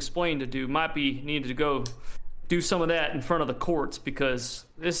explaining to do. Might be needed to go do some of that in front of the courts, because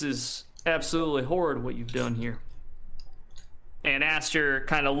this is absolutely horrid what you've done here. And Aster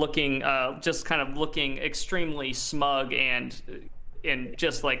kind of looking extremely smug and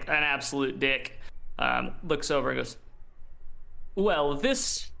just like an absolute dick, looks over and goes, well,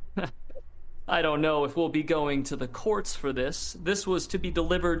 this I don't know if we'll be going to the courts for this. This was to be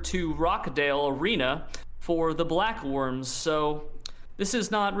delivered to Rockdale Arena for the Blackworms, so this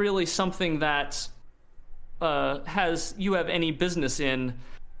is not really something that you have any business in,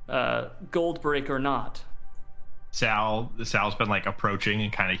 Goldbrake or not. Sal's been like approaching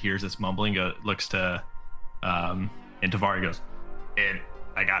and kind of hears this mumbling, looks to and Tavari goes, and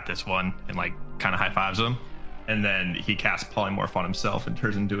I got this one, and like kind of high fives him, and then he casts polymorph on himself and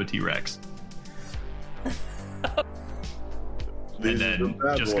turns into a T-Rex. And then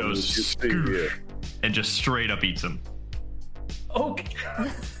just goes scoof and just straight up eats him. Okay.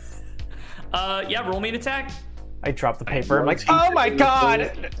 Yeah, roll me an attack. I drop the paper. I'm like, oh my god!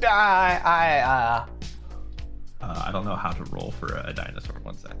 I don't know how to roll for a dinosaur.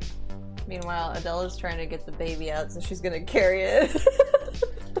 1 sec. Meanwhile, Adela's trying to get the baby out, so she's gonna carry it.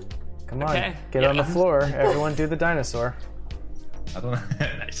 Come on, get on the floor. Everyone do the dinosaur. I don't know.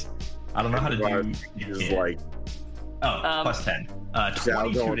 Nice. I don't know how to do. He's like, plus 10.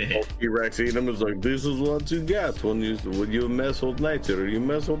 22 to hit. T-Rex eating him is like, this is what you get when you mess with nature. You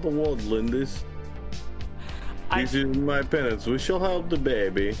mess with the woodland. This is my penance. We shall help the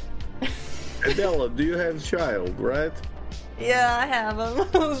baby. Adela, do you have a child, right? Yeah, I have him.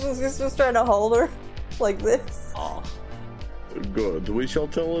 I was just trying to hold her. like this. Oh. Good. We shall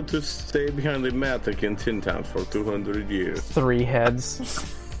tell her to stay behind the mattock in Tin Town for 200 years. 3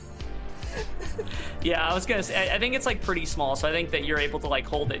 heads. Yeah, I was gonna say, I think it's like pretty small, so I think that you're able to like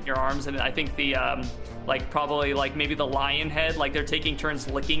hold it in your arms, and I think the like probably like maybe the lion head, like they're taking turns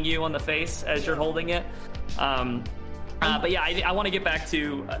licking you on the face as you're holding it. But yeah, I want to get back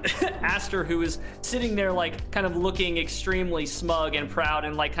to Aster, who is sitting there like kind of looking extremely smug and proud,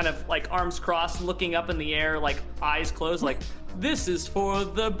 and like kind of like arms crossed, looking up in the air, like eyes closed, like this is for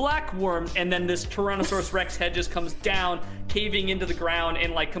the black worms. And then this Tyrannosaurus Rex head just comes down, caving into the ground,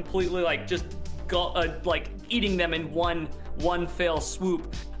 and like completely like just like eating them in one fell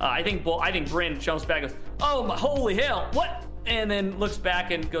swoop. I think Bryn jumps back and goes, "Oh my holy hell, what?" And then looks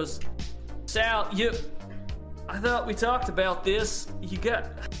back and goes, "Sal, I thought we talked about this. You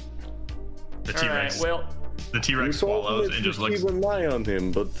got..." The T-Rex. All right, well, the T-Rex swallows and just looks. Keep an eye on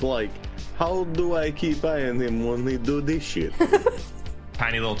him, but like, how do I keep eye on him when he do this shit?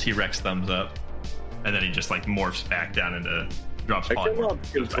 Tiny little T-Rex thumbs up, and then he just like morphs back down into drops. I cannot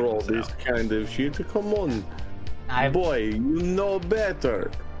control this kind of shit. Come on, boy, you know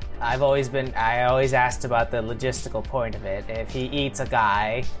better. I always asked about the logistical point of it. If he eats a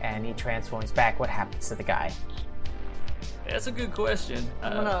guy and he transforms back, what happens to the guy? that's a good question.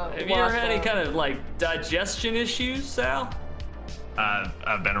 gonna Have you ever walk had any up. kind of like digestion issues, Sal?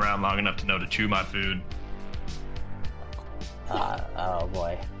 I've been around long enough to know to chew my food. Oh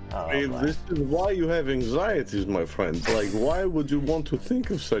boy. Hey, boy. this is why you have anxieties, my friend. Like, why would you want to think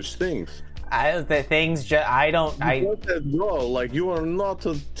of such things? I let that go. Like, you are not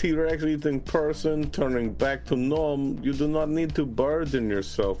a T-Rex eating person turning back to norm. You do not need to burden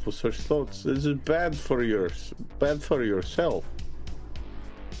yourself with such thoughts. This is bad for yourself.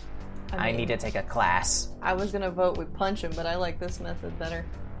 I need to take a class. I was gonna vote we punch him, but I like this method better.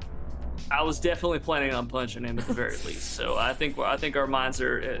 I was definitely planning on punching him at the very least. So I think our minds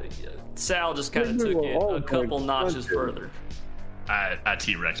are. Sal just kind of took it a couple notches further. I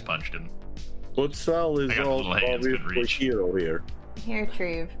T-Rex punched him. But Sal is I got all little hands, good obviously reach. hero here. Here,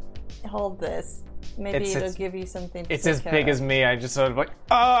 Treve, hold this. Maybe It's- it'll give you something to It's take as care big of. as me. I just sort of like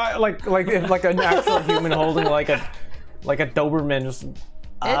an actual human holding like a Doberman. Just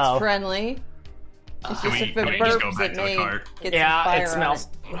It's friendly. It's just we- if can it we just go burps, back it to the may cart? get yeah, some fire it smells.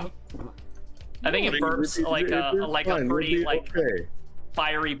 on it. I think it burps like a pretty like okay.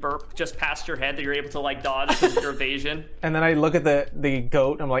 fiery burp just past your head that you're able to like dodge because of your evasion. And then I look at the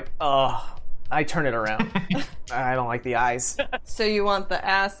goat. And I'm like, oh. I turn it around. I don't like the eyes. So you want the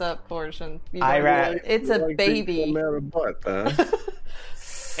ass up portion? You I don't ra- want- It's a Like baby. the Samara butt, huh?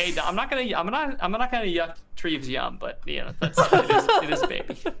 Hey, I'm not gonna yuck Treve's yum, but yeah, it is a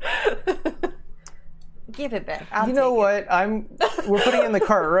baby. Give it back. I'll You know take what? We're putting it in the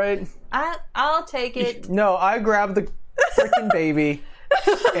cart, right? I'll take it. No, I grab the freaking baby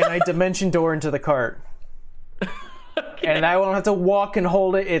and I dimension door into the cart. And I won't have to walk and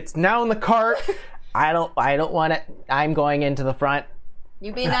hold it. It's now in the cart. I don't want it. I'm going into the front.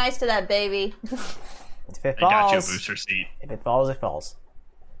 You be nice to that baby. If it I got you a falls, booster seat. if it falls, it falls.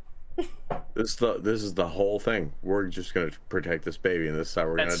 This is the whole thing. We're just gonna protect this baby, and this is how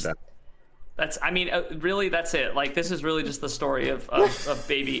we're That's- gonna die. I mean, really, that's it. Like, this is really just the story of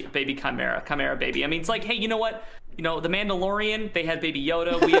baby Chimera baby. I mean, it's like, hey, you know what? You know, the Mandalorian, they had Baby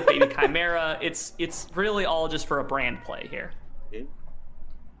Yoda, we have Baby Chimera. It's really all just for a brand play here. I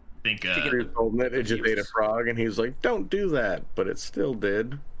think He told him it just ate a frog, and he's like, "Don't do that," but it still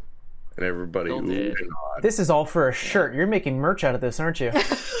did. And everybody Still oohed did. and awed. This is all for a shirt. You're making merch out of this, aren't you?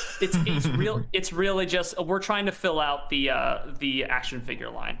 It's really just we're trying to fill out the action figure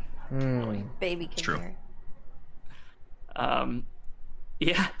line. Baby can true. hear.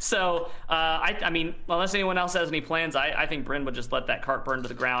 Yeah, so I mean, unless anyone else has any plans, I think Bryn would just let that cart burn to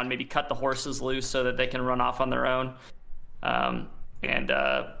the ground, maybe cut the horses loose so that they can run off on their own.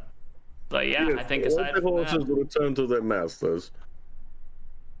 But yeah, I think aside the from horses that, return to their masters.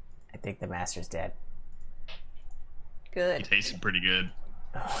 I think the master's dead. he Good. tasted pretty good.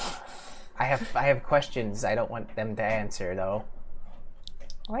 I have questions. I don't want them to answer though.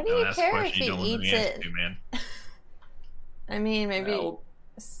 Why do No, you that's the care if question he you don't want eats the answer it? to, man. I mean, maybe well,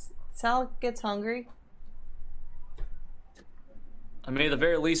 Sal gets hungry. I mean, at the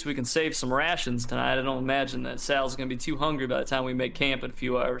very least, we can save some rations tonight. I don't imagine that Sal's going to be too hungry by the time we make camp in a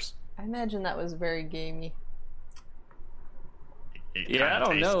few hours. I imagine that was very gamey. It Yeah, I kinda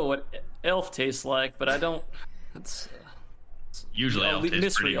don't tastes- know what elf tastes like, but I don't. It's Usually Yeah, elf tastes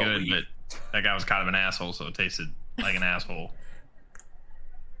mystery, pretty I'll good, leave. but that guy was kind of an asshole, so it tasted like an asshole.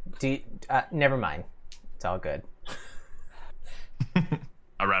 Never mind. It's all good.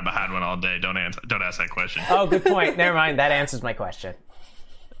 I ride behind one all day. Don't ask that question. Oh, good point. Never mind. That answers my question.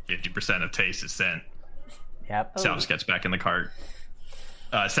 50% of taste is scent. Yep. Sal just gets back in the cart.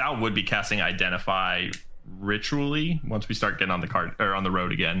 Sal would be casting Identify ritually once we start getting on the cart or on the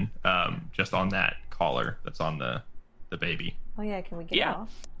road again. Just on that collar that's on the baby. Oh yeah, can we get it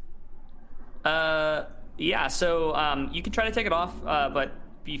off? Yeah. So you can try to take it off, but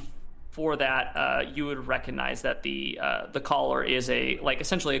before that, you would recognize that the collar is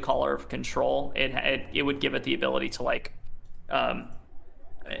essentially a collar of control. It would give it the ability to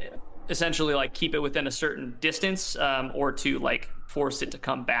essentially keep it within a certain distance, or to force it to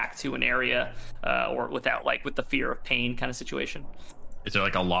come back to an area, or without with the fear of pain kind of situation. Is there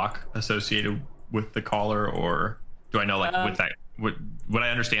a lock associated with the collar, or do I know with that? Would I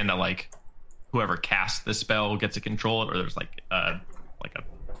understand that whoever casts the spell gets to control it, or there's a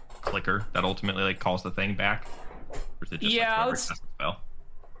clicker that ultimately calls the thing back? Or is it just whoever casts the spell?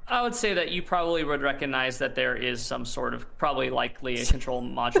 I would say that you probably would recognize that there is some sort of likely a control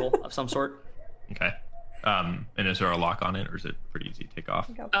module of some sort. Okay. And is there a lock on it, or is it pretty easy to take off?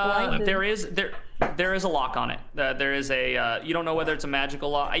 There is a lock on it. There is a you don't know whether it's a magical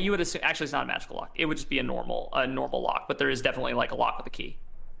lock. You would assume, actually it's not a magical lock. It would just be a normal lock, but there is definitely a lock with a key.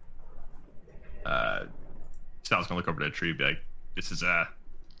 Sal's gonna look over to the tree and be like, this is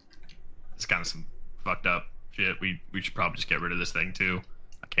kind of some fucked up shit. We should probably just get rid of this thing too.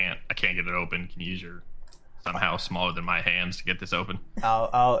 I can't get it open. Can you use your somehow smaller than my hands to get this open?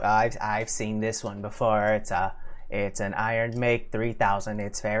 I've seen this one before. It's an Iron Make 3000.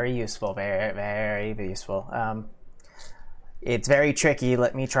 It's very useful, very very useful. It's very tricky.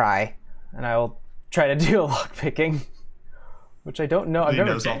 Let me try, and I will try to do a lock picking, which I don't know. He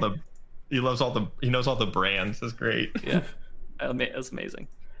knows all the brands. That's great. Yeah, that's amazing.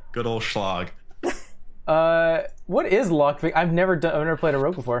 Good old Schlag. What is lockpick? I've never played a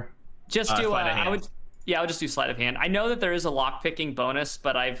rogue before. Just do. I would just do sleight of hand. I know that there is a lock picking bonus,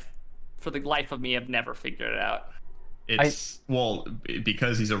 but for the life of me, have never figured it out.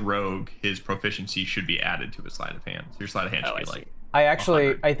 Because he's a rogue, his proficiency should be added to his sleight of hand. So your sleight of hand should be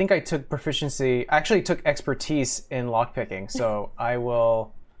I think I took proficiency. I actually took expertise in lockpicking, so I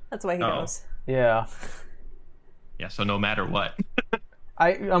will. That's why he knows. Yeah. Yeah. So no matter what.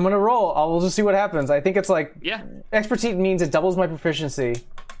 I'm gonna roll. We'll just see what happens. I think it's expertise means it doubles my proficiency,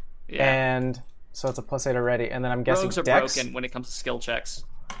 and so it's a +8 already. And then I'm guessing rogues are Dex. broken when it comes to skill checks.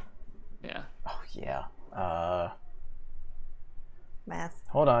 Yeah. Oh yeah. Math.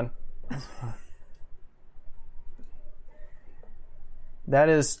 Hold on. That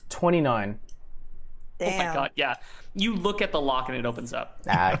is 29. Damn. Oh my god! Yeah. You look at the lock and it opens up.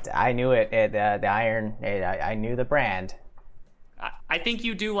 I knew it. The iron. I knew the brand. I think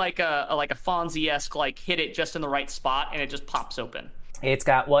you do like a Fonzie-esque hit it just in the right spot and it just pops open.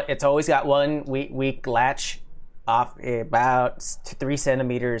 It's always got one weak latch off about 3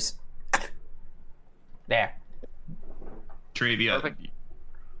 centimeters. There. Trivia.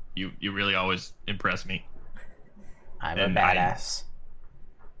 You really always impress me. I'm a badass.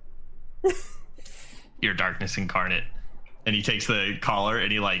 You're darkness incarnate. And he takes the collar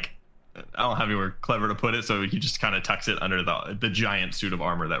and he I don't have anywhere clever to put it, so he just kind of tucks it under the giant suit of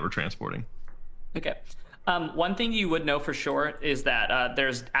armor that we're transporting. Okay. One thing you would know for sure is that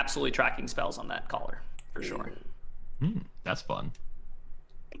there's absolutely tracking spells on that collar, for sure. That's fun.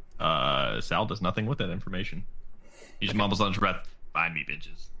 Sal does nothing with that information. He just mumbles under his breath, "Find me,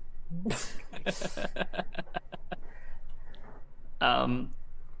 bitches."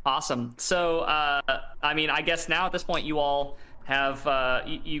 Awesome. So, I guess now at this point you all have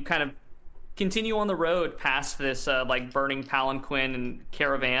you kind of continue on the road past this burning palanquin and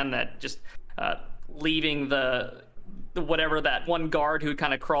caravan that just leaving the whatever that one guard who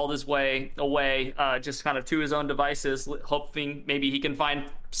kind of crawled his way away, just kind of to his own devices, hoping maybe he can find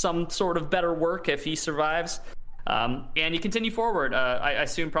some sort of better work if he survives. And you continue forward. I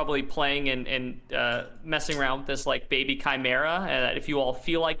assume probably playing and messing around with this baby chimera. If you all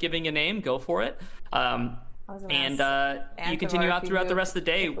feel like giving a name, go for it. And you continue out throughout the rest of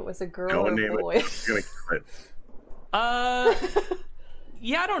the day. If it was a girl or a boy.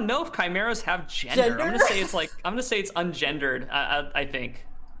 Yeah, I don't know if chimeras have gender. I'm gonna say it's ungendered. I think.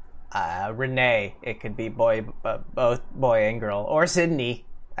 Renee, it could be both boy and girl, or Sydney.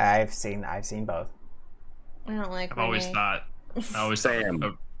 I've seen both. I don't like. I always thought Sam.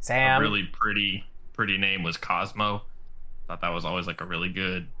 A really pretty name was Cosmo. Thought that was always a really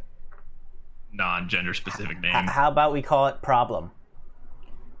good non-gender specific name. How about we call it Problem?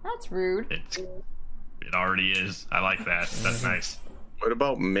 That's rude. It already is. I like that. That's nice. What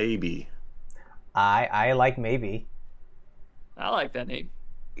about Maybe? I like Maybe. I like that name.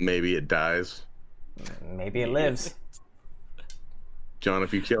 Maybe it dies. Maybe it lives. John,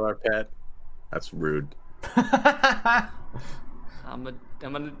 if you kill our pet, that's rude. I'm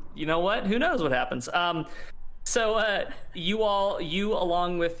gonna. You know what? Who knows what happens? So you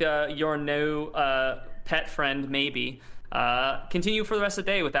along with your new pet friend, maybe, continue for the rest of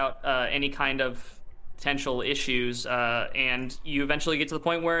the day without any kind of potential issues, and you eventually get to the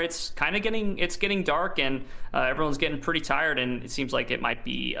point where it's getting dark, and everyone's getting pretty tired, and it seems like it might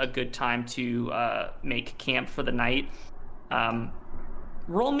be a good time to make camp for the night.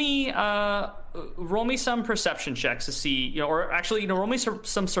 Roll me some perception checks to see, or actually, roll me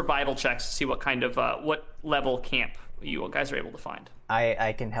some survival checks to see what kind of what level camp you guys are able to find.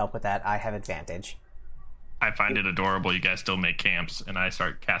 I can help with that. I have advantage. I find it adorable. You guys still make camps, and I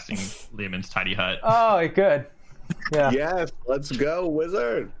start casting Lehman's tiny hut. Oh, good. Yeah. Yes, let's go,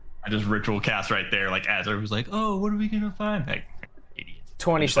 wizard. I just ritual cast right there, like as I was like, "Oh, what are we gonna find?" Like, idiots.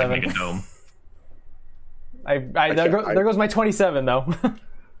 27. Just, like, make a dome. There goes my 27 though.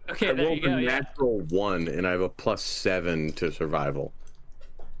 Okay, I there rolled you go. a Yeah. natural 1, and I have a +7 to survival.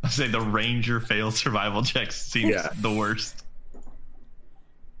 I say the ranger failed survival checks seems the worst.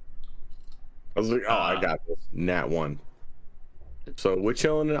 I was like, I got this. Nat 1. So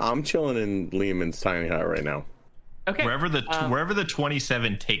I'm chilling in Lehman's tiny hut right now. Okay. Wherever the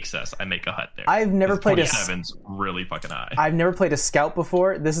 27 takes us, I make a hut there. I've never played 27's really fucking high. I've never played a scout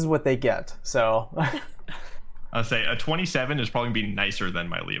before. This is what they get. So I'll say a 27 is probably gonna be nicer than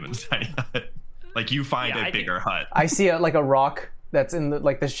my Lehman's tiny hut. Like you find a bigger hut. I see a rock that's in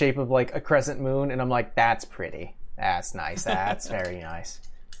the shape of like a crescent moon, and I'm like, that's pretty. That's nice. That's very nice.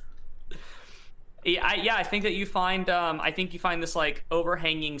 Yeah, I think that you find. I think you find this like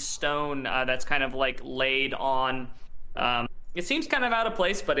overhanging stone that's kind of like laid on. It seems kind of out of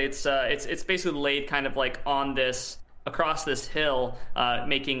place, but it's basically laid kind of like on this across this hill,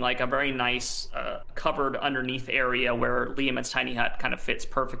 making like a very nice covered underneath area where Lehman's tiny hut kind of fits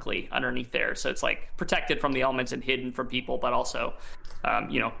perfectly underneath there. So it's like protected from the elements and hidden from people, but also,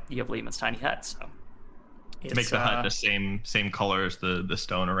 you have Lehman's tiny hut. So it makes the hut the same color as the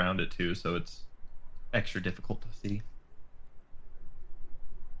stone around it too, so it's extra difficult to see.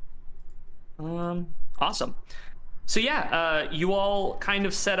 Awesome. So yeah, you all kind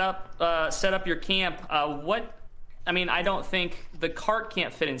of set up your camp. I don't think the cart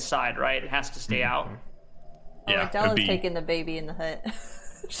can't fit inside, right? It has to stay out. Yeah, Della's taking the baby in the hut.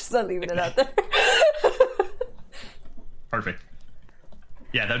 She's not leaving it out there. Perfect.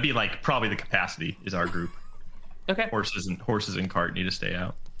 Yeah, that'd be like probably the capacity is our group. Okay. Horses and cart need to stay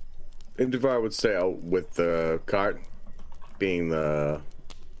out. Indevar would stay out with the cart, being the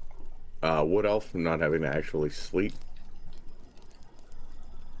wood elf, not having to actually sleep.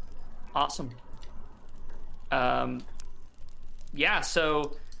 Awesome.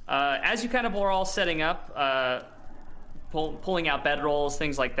 So as you kind of are all setting up, pulling out bedrolls,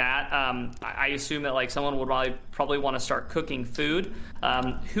 things like that, I assume that like someone would probably want to start cooking food.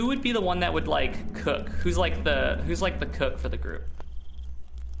 Who would be the one that would like cook? Who's like the cook for the group?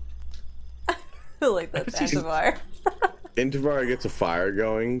 I feel like that's Indevar. Indevar gets a fire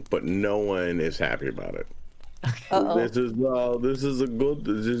going, but no one is happy about it. Uh-oh. This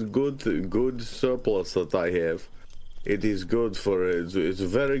is good surplus that I have. It is good it's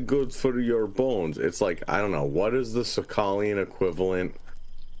very good for your bones. It's like, I don't know, what is the Sakalian equivalent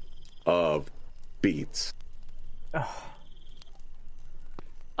of beets?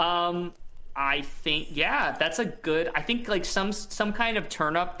 I think that's a good. I think like some kind of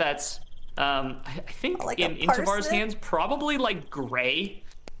turnip that's. I think like in a Intivar's parsnip? hands, probably like gray.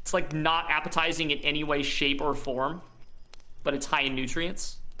 It's like not appetizing in any way, shape, or form, but it's high in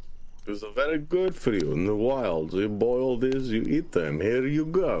nutrients. It's very good for you in the wild. You boil this, you eat them. Here you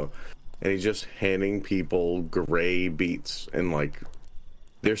go. And he's just handing people gray beets, and like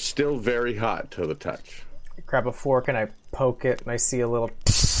they're still very hot to the touch. I grab a fork and I poke it, and I see a little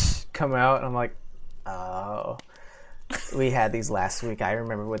come out, and I'm like, oh. We had these last week. I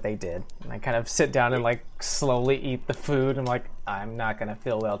remember what they did. And I kind of sit down and like slowly eat the food. I'm like, I'm not gonna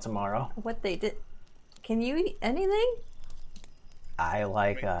feel well tomorrow. What they did? Can you eat anything? I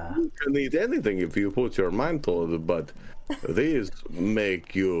like You can eat anything if you put your mind to it, but these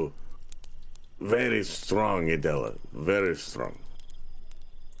make you very strong, Adela. Very strong.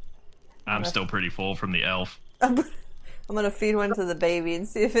 I'm still pretty full from the elf. I'm gonna feed one to the baby and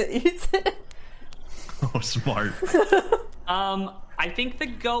see if it eats it. Oh, smart. I think the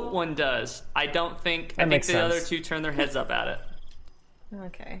goat one does. I think the makes other sense. two turn their heads up at it.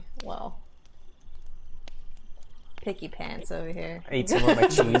 Okay, well. Picky pants over here. I eat some of my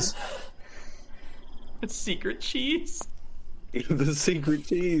cheese. It's secret cheese. The secret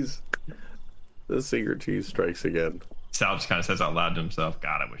cheese. The secret cheese strikes again. Sal just kind of says out loud to himself,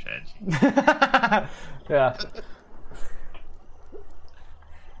 God, I wish I had cheese. Yeah.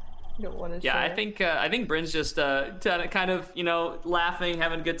 You don't want to Yeah, share. I think Bryn's just kind of laughing,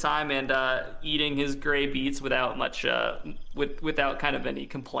 having a good time, and eating his gray beets without much without kind of any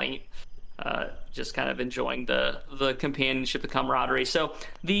complaint. Just kind of enjoying the companionship, the camaraderie. So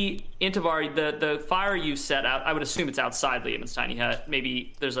the Intivar, the fire you set out, I would assume it's outside Liam's tiny hut.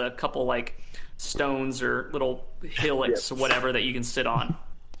 Maybe there's a couple like stones or little hillocks or whatever that you can sit on.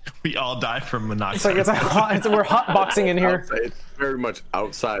 We all die from monoxide. It's like we're hotboxing in here. It's very much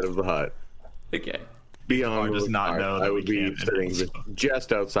outside of the hut. Okay. Beyond does the not fire. know that I we would be can't sitting handle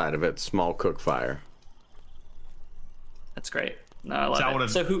just outside of it, small cook fire. That's great. No, I love Sal it.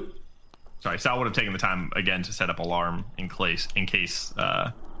 would've- So who? Sorry, Sal would have taken the time again to set up alarm in case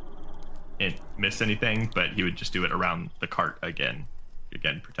it missed anything, but he would just do it around the cart again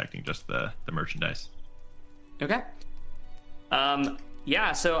protecting just the merchandise. Okay.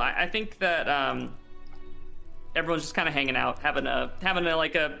 Yeah. So I think that everyone's just kind of hanging out, having a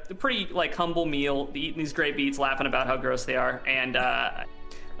like a pretty like humble meal, eating these great beets, laughing about how gross they are, and I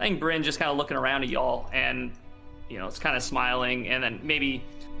think Bryn just kind of looking around at y'all, and it's kind of smiling, and then maybe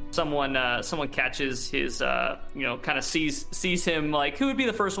someone catches his kind of sees him, like who would be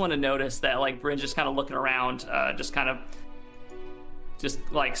the first one to notice that like Bryn just kind of looking around, just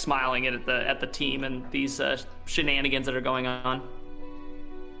like smiling at the team and these shenanigans that are going on.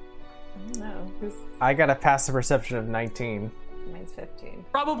 No, I got a passive perception of 19. mine's 15.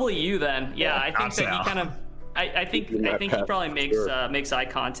 Probably you then. Yeah, I think that he kind of. I think he probably makes eye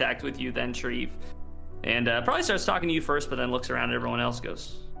contact with you then, Sharif, and probably starts talking to you first, but then looks around at everyone else.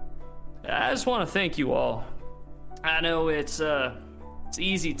 Goes, I just want to thank you all. I know it's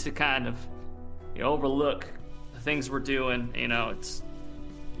easy to kind of overlook the things we're doing.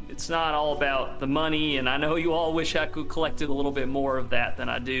 It's not all about the money, and I know you all wish I could collect a little bit more of that than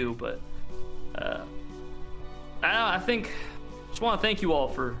I do, but I think just want to thank you all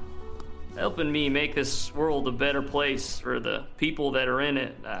for helping me make this world a better place for the people that are in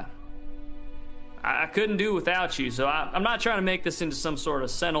it. I couldn't do without you, so I'm not trying to make this into some sort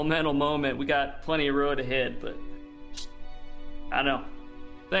of sentimental moment. We got plenty of road ahead, but I know.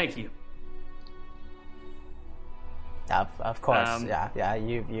 Thank you. Of course, yeah.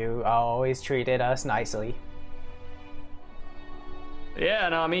 You always treated us nicely. Yeah,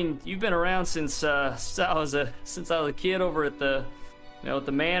 no, I mean you've been around since I was a kid over at the at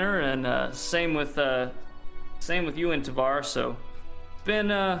the manor, and same with you and Tavar. So it's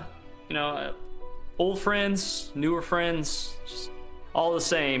been old friends, newer friends, just all the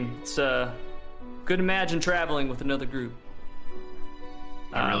same. It's couldn't imagine traveling with another group.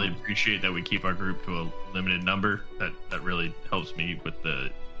 I really appreciate that we keep our group to a limited number. That really helps me with the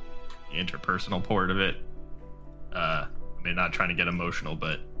interpersonal part of it. I mean, not trying to get emotional,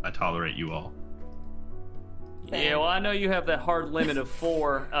 but I tolerate you all. Yeah, well, I know you have that hard limit of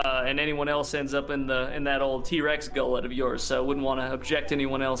 4, and anyone else ends up in that old T-Rex gullet of yours. So I wouldn't want to subject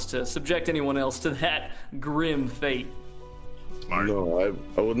anyone else to that grim fate. Smart. No,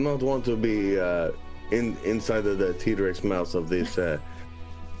 I would not want to be inside of the T-Rex mouth of this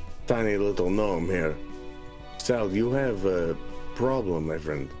tiny little gnome here. Sal, you have a problem, my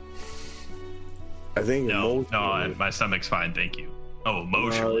friend. I think No, my stomach's fine, thank you. Oh,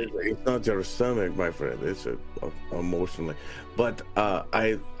 emotionally. No, it's not your stomach, my friend. It's emotionally. But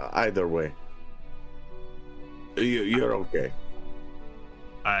either way, you're okay.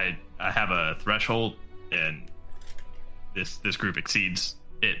 I have a threshold, and this group exceeds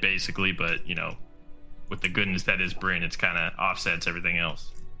it basically. But with the goodness that is Bryn, it's kind of offsets everything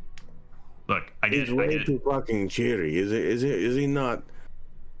else. Look, I get He's way too fucking cheery. Is he not?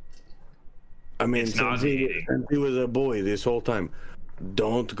 I mean, since he was a boy this whole time.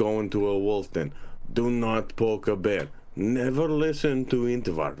 Don't go into a wolf den. Do not poke a bear. Never listen to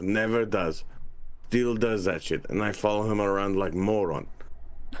Intivar. Never does. Still does that shit. And I follow him around like moron.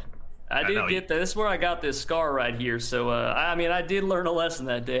 I did get that. This is where I got this scar right here. So, I mean, I did learn a lesson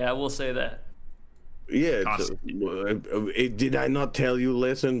that day. I will say that. Yeah. Did I not tell you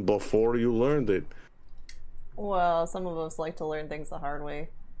lesson before you learned it? Well, some of us like to learn things the hard way.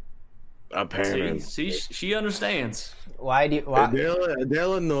 Apparently. See, she understands. Why?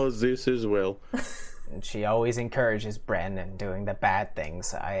 Adela knows this as well. She always encourages Brandon doing the bad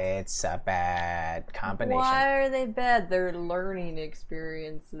things. It's a bad combination. Why are they bad? They're learning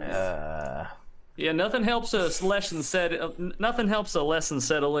experiences. Yeah, nothing helps a lesson settle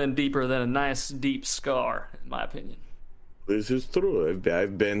in deeper than a nice deep scar, in my opinion. This is true. I've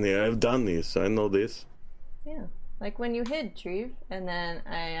been here. I've done this. I know this. Yeah. Like when you hid, Treve, and then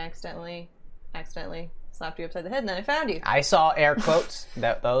I accidentally slapped you upside the head, and then I found you. I saw air quotes.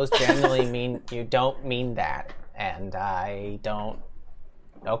 That those generally mean you don't mean that, and I don't.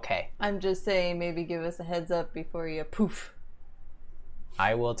 Okay. I'm just saying, maybe give us a heads up before you poof.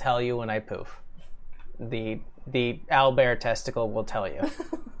 I will tell you when I poof. The owlbear testicle will tell you.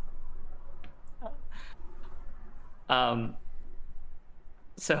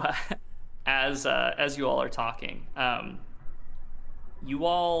 So as you all are talking, you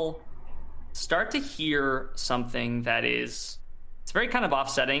all start to hear something that it's very kind of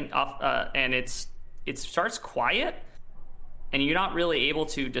offsetting, and it starts quiet, and you're not really able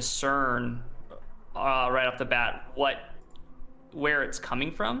to discern right off the bat where it's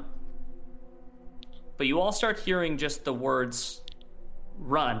coming from. But you all start hearing just the words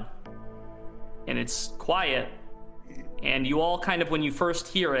 "run," and it's quiet. And you all kind of, when you first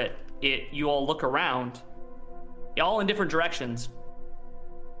hear it, you all look around, all in different directions.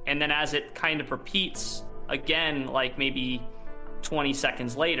 And then as it kind of repeats again, like maybe 20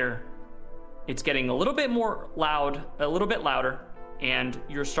 seconds later, it's getting a little bit more loud, a little bit louder, and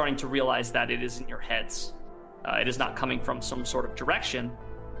you're starting to realize that it is in your heads. It is not coming from some sort of direction.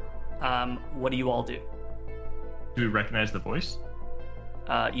 What do you all do? Do we recognize the voice?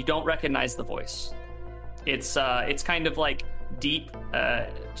 You don't recognize the voice. It's kind of like deep,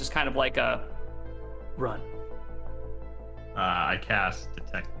 just kind of like a run. I cast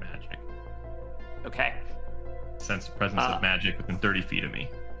Detect Magic. Okay. Sense the presence of magic within 30 feet of me.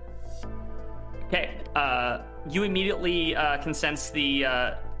 Okay. You immediately can sense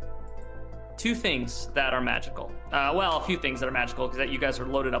the two things that are magical. Well, a few things that are magical, because you guys are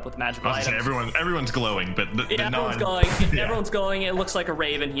loaded up with magical items. Everyone's glowing, but everyone's glowing. Yeah. Everyone's glowing. It looks like a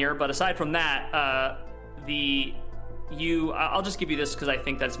raven here, but aside from that, I'll just give you this because I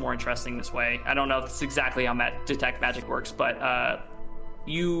think that's more interesting this way. I don't know if it's exactly how Detect Magic works, but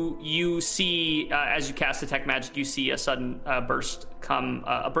you see, as you cast Detect Magic, you see a sudden burst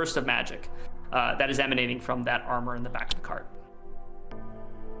of magic that is emanating from that armor in the back of the cart.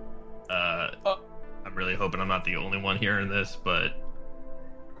 I'm really hoping I'm not the only one hearing this, but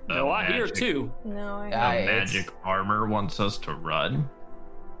no, I hear too. No, I magic armor wants us to run.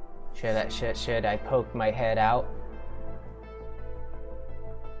 Should I poke my head out?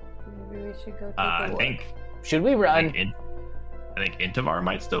 Maybe we should go take a look. Should we run? I think Intavar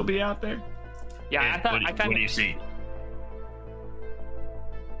might still be out there. Yeah, What do you see?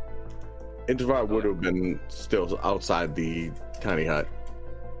 Intavar would have been still outside the tiny hut.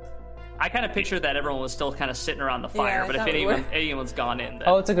 I kind of pictured that everyone was still kind of sitting around the fire, but if anyone's gone in, then...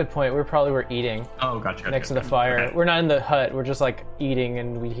 Oh, it's a good point. We probably were eating. Oh, gotcha. Next to the fire. Okay. We're not in the hut. We're just like eating,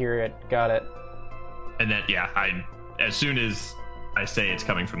 and we hear it. Got it. And then, as soon as I say it's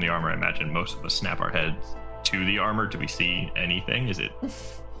coming from the armor, I imagine most of us snap our heads to the armor. Do we see anything? Is it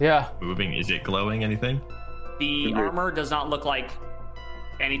moving? Is it glowing? Anything? The armor does not look like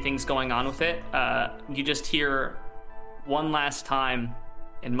anything's going on with it. You just hear one last time,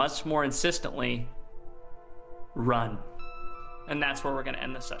 and much more insistently, run. And that's where we're going to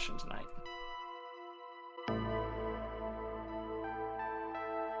end the session tonight.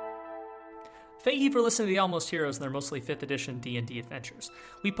 Thank you for listening to the Almost Heroes and their mostly 5th edition D&D adventures.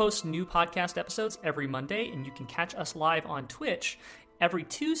 We post new podcast episodes every Monday, and you can catch us live on Twitch every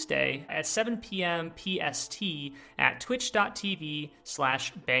Tuesday at 7 p.m. PST at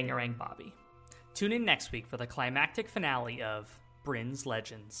twitch.tv/bangerangbobby. Tune in next week for the climactic finale of Bryn's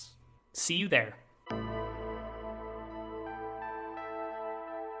Legends. See you there.